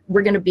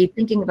we're going to be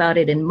thinking about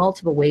it in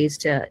multiple ways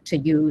to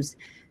use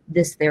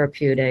this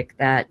therapeutic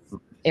that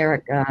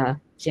Erica,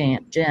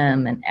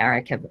 Jim, and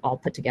Eric have all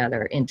put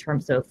together in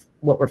terms of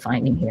what we're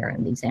finding here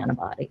in these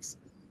antibodies.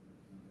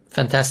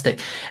 Fantastic.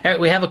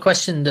 Eric, we have a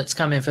question that's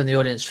coming from the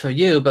audience for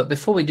you, but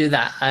before we do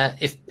that,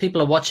 if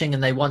people are watching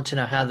and they want to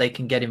know how they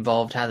can get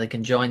involved, how they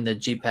can join the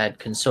GEPAD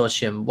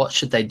consortium, what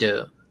should they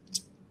do?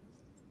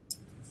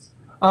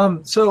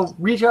 So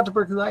reach out to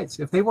Berkeley Lights.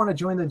 If they want to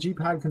join the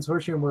GEPAD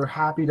consortium, we're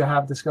happy to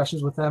have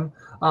discussions with them.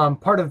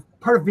 Part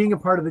of being a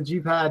part of the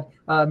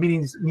GEPAD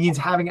means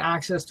having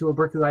access to a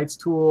Berkeley Lights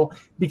tool,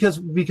 because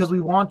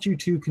we want you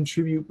to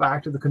contribute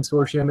back to the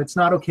consortium. It's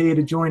not okay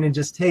to join and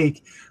just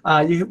take.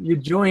 You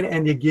join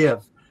and you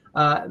give.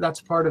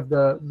 That's part of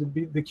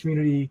the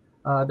community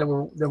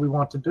that we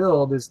want to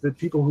build, is the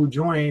people who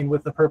join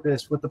with the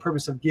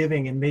purpose of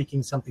giving and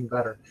making something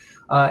better.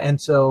 And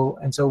so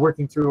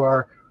working through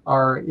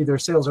our either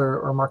sales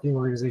or marketing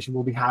organization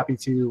will be happy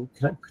to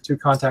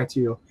contact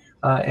you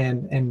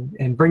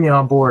and bring you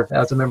on board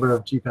as a member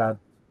of GEPAD.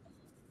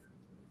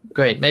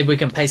 Great. Maybe we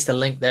can paste a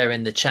link there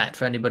in the chat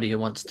for anybody who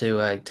wants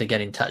to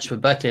get in touch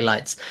with Berkeley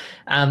Lights.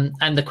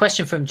 And the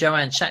question from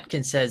Joanne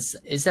Shatkin says,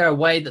 is there a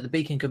way that the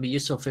beacon could be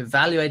useful for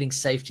evaluating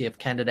safety of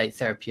candidate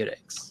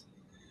therapeutics?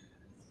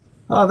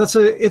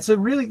 It's a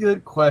really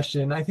good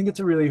question. I think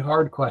it's a really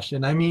hard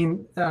question. I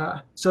mean,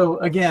 so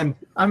again,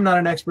 I'm not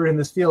an expert in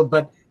this field,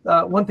 but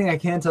one thing I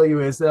can tell you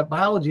is that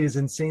biology is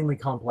insanely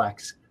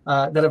complex,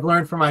 that I've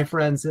learned from my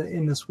friends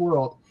in this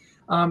world.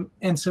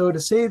 And so to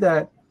say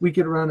that we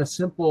could run a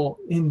simple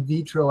in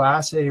vitro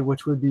assay,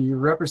 which would be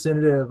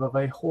representative of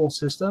a whole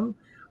system,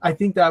 I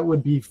think that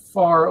would be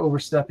far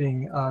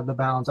overstepping the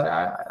bounds.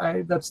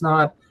 That's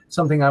not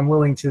something I'm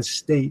willing to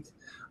state.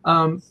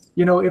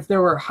 If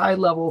there were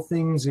high-level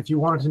things, if you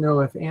wanted to know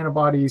if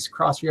antibodies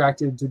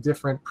cross-reacted to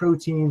different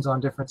proteins on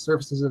different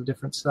surfaces of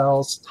different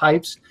cells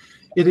types,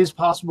 it is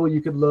possible you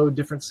could load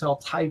different cell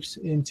types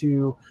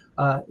into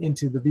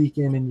the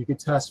beacon, and you could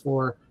test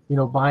for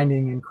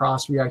binding and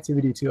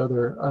cross-reactivity to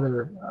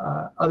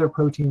other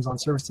proteins on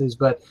surfaces.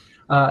 But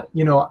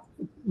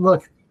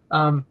look,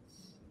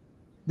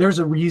 there's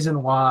a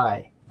reason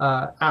why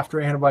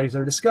after antibodies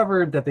are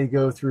discovered that they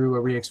go through a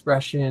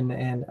re-expression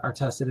and are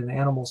tested in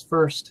animals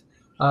first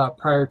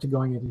prior to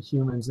going into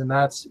humans, and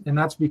that's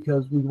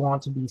because we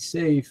want to be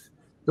safe.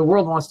 The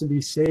world wants to be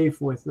safe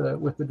with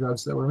the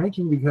drugs that we're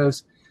making,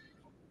 because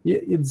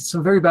it's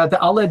some very bad.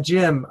 I'll let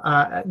Jim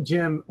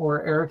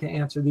or Erica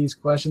answer these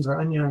questions, or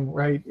Anyang,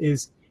 right?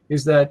 Is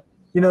that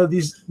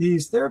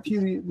these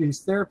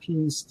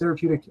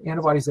therapeutic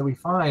antibodies that we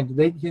find,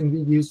 they can be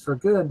used for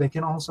good. They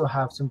can also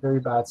have some very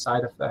bad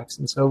side effects,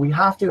 and so we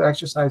have to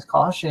exercise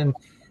caution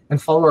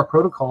and follow our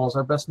protocols,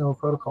 our best known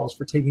protocols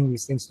for taking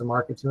these things to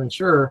market to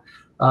ensure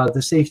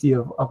the safety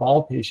of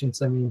all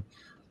patients. I mean,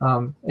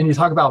 and you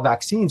talk about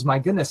vaccines. My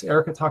goodness,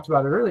 Erica talked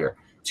about it earlier.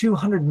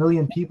 200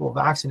 million people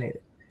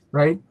vaccinated.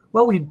 Right.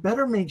 Well, we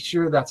better make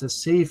sure that's a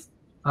safe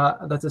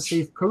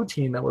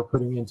protein that we're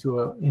putting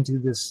into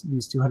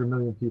these 200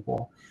 million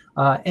people,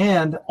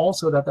 and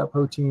also that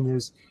protein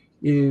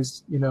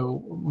is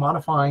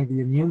modifying the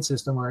immune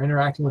system or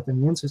interacting with the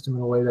immune system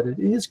in a way that it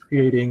is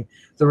creating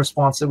the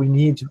response that we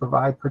need to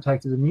provide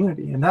protective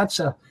immunity. And that's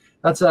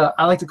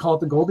I like to call it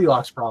the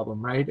Goldilocks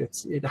problem, right?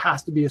 It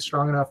has to be a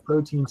strong enough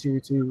protein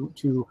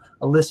to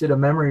elicit a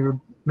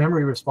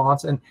memory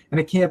response, and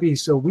it can't be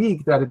so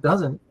weak that it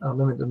doesn't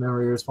limit the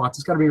memory response.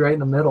 It's got to be right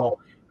in the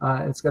middle.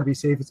 It's got to be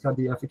safe. It's got to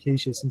be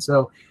efficacious. And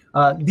so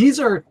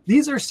these are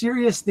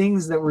serious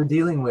things that we're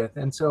dealing with.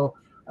 And so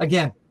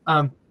again,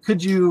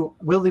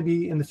 will there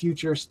be in the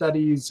future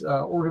studies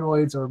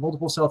organoids or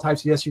multiple cell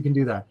types? Yes, you can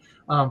do that.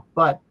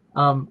 But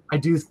I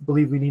do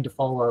believe we need to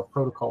follow our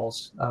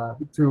protocols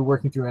through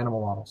working through animal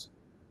models.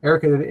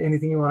 Erica,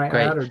 anything you want to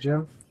add, or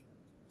Jim?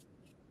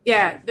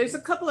 Yeah, there's a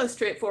couple of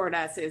straightforward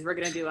assays we're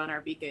going to do on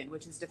our beacon,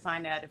 which is to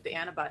find out if the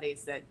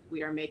antibodies that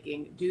we are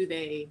making, do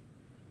they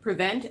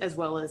prevent as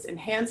well as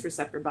enhance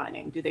receptor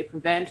binding? Do they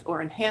prevent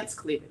or enhance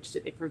cleavage? Do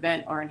they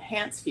prevent or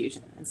enhance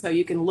fusion? And so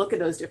you can look at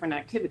those different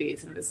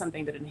activities, and if it's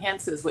something that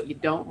enhances what you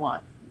don't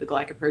want the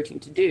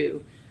glycoprotein to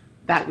do,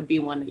 that would be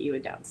one that you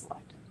would down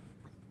select.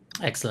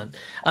 Excellent.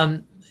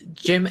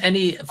 Jim,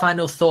 any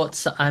final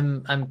thoughts?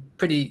 I'm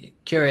pretty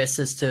curious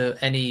as to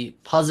any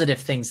positive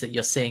things that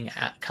you're seeing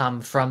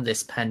come from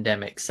this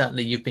pandemic.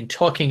 Certainly, you've been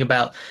talking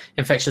about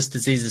infectious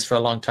diseases for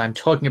a long time,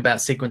 talking about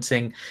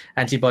sequencing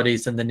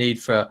antibodies and the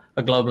need for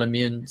a global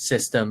immune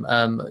system.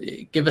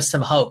 Give us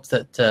some hope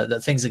that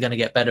that things are going to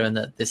get better and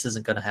that this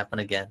isn't going to happen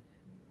again.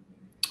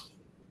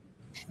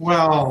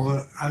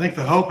 Well, I think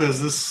the hope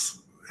is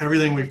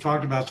everything we've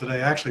talked about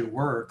today actually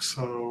works.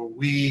 So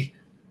we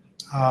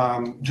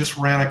just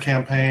ran a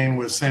campaign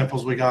with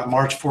samples we got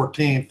March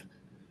 14th,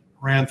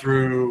 ran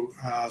through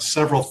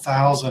several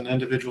thousand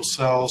individual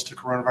cells to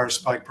coronavirus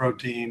spike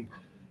protein,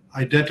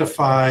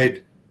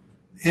 identified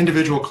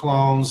individual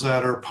clones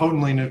that are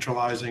potently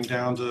neutralizing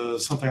down to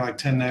something like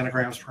 10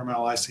 nanograms per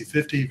ml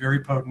IC50, very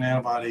potent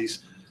antibodies.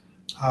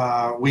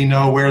 We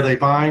know where they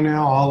bind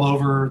now all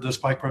over the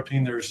spike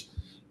protein. There's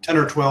 10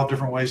 or 12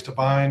 different ways to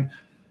bind.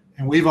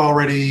 And we've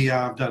already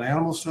done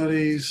animal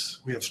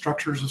studies. We have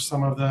structures of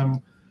some of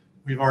them.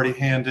 We've already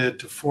handed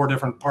to 4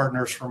 different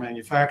partners for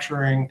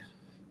manufacturing.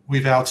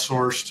 We've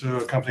outsourced to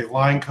a company,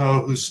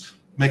 Lineco, who's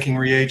making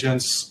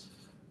reagents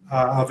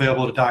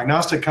available to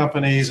diagnostic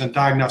companies, and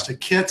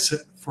diagnostic kits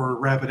for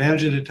rapid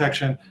antigen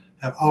detection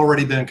have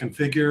already been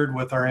configured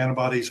with our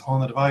antibodies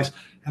on the device.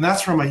 And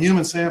that's from a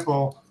human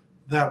sample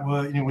that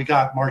we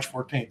got March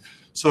 14th.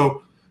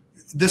 So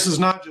this is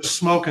not just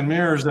smoke and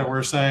mirrors that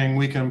we're saying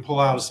we can pull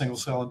out a single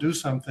cell and do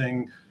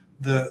something.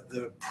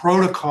 The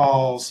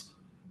protocols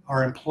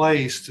are in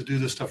place to do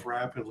this stuff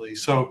rapidly.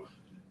 So,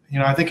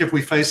 I think if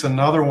we face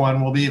another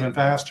one, we'll be even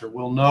faster.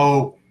 We'll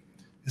know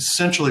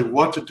essentially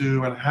what to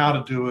do and how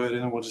to do it,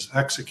 and then we'll just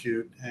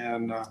execute.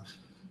 And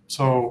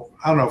so,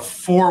 I don't know,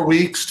 4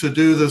 weeks to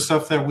do the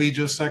stuff that we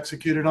just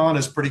executed on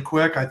is pretty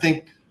quick. I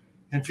think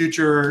in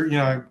future,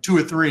 2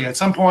 or 3. At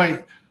some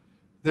point,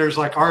 there's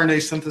like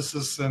RNA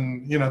synthesis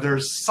and,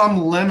 there's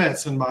some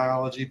limits in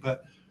biology,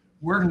 but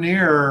we're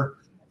near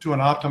to an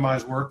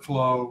optimized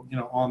workflow,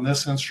 on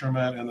this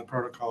instrument and the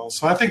protocols.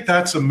 So I think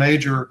that's a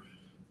major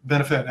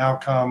benefit and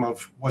outcome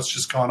of what's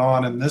just gone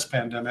on in this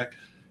pandemic.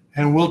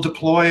 And we'll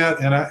deploy it.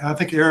 And I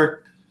think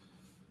Eric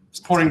is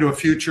pointing to a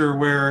future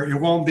where it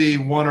won't be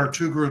 1 or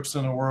 2 groups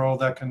in the world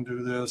that can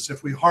do this.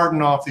 If we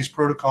harden off these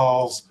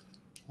protocols,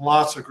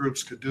 lots of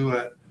groups could do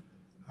it.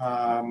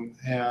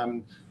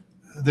 And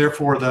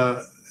therefore, it's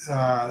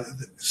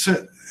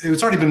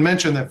already been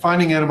mentioned that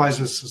finding antibodies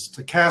is a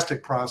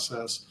stochastic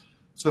process.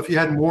 So if you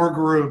had more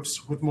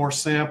groups with more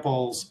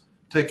samples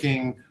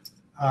taking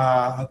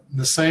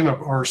the same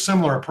or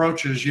similar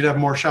approaches, you'd have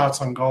more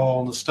shots on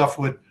goal, and the stuff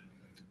would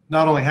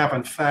not only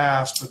happen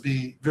fast, but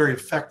be very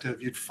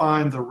effective. You'd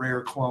find the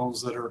rare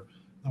clones that are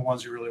the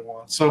ones you really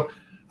want. So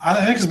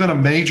I think it's been a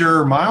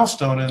major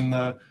milestone in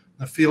the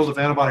field of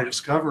antibody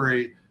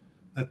discovery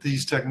that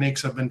these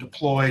techniques have been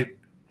deployed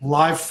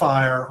live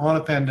fire on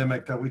a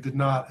pandemic that we did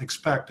not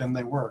expect, and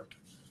they worked.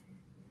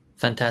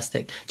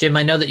 Fantastic. Jim,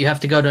 I know that you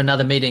have to go to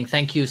another meeting.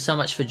 Thank you so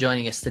much for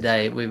joining us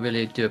today. We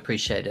really do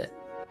appreciate it.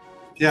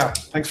 Yeah,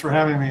 thanks for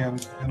having me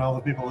and all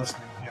the people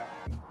listening. Yeah.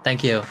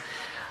 Thank you.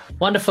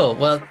 Wonderful.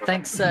 Well,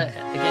 thanks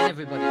again,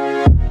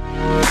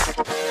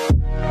 everybody.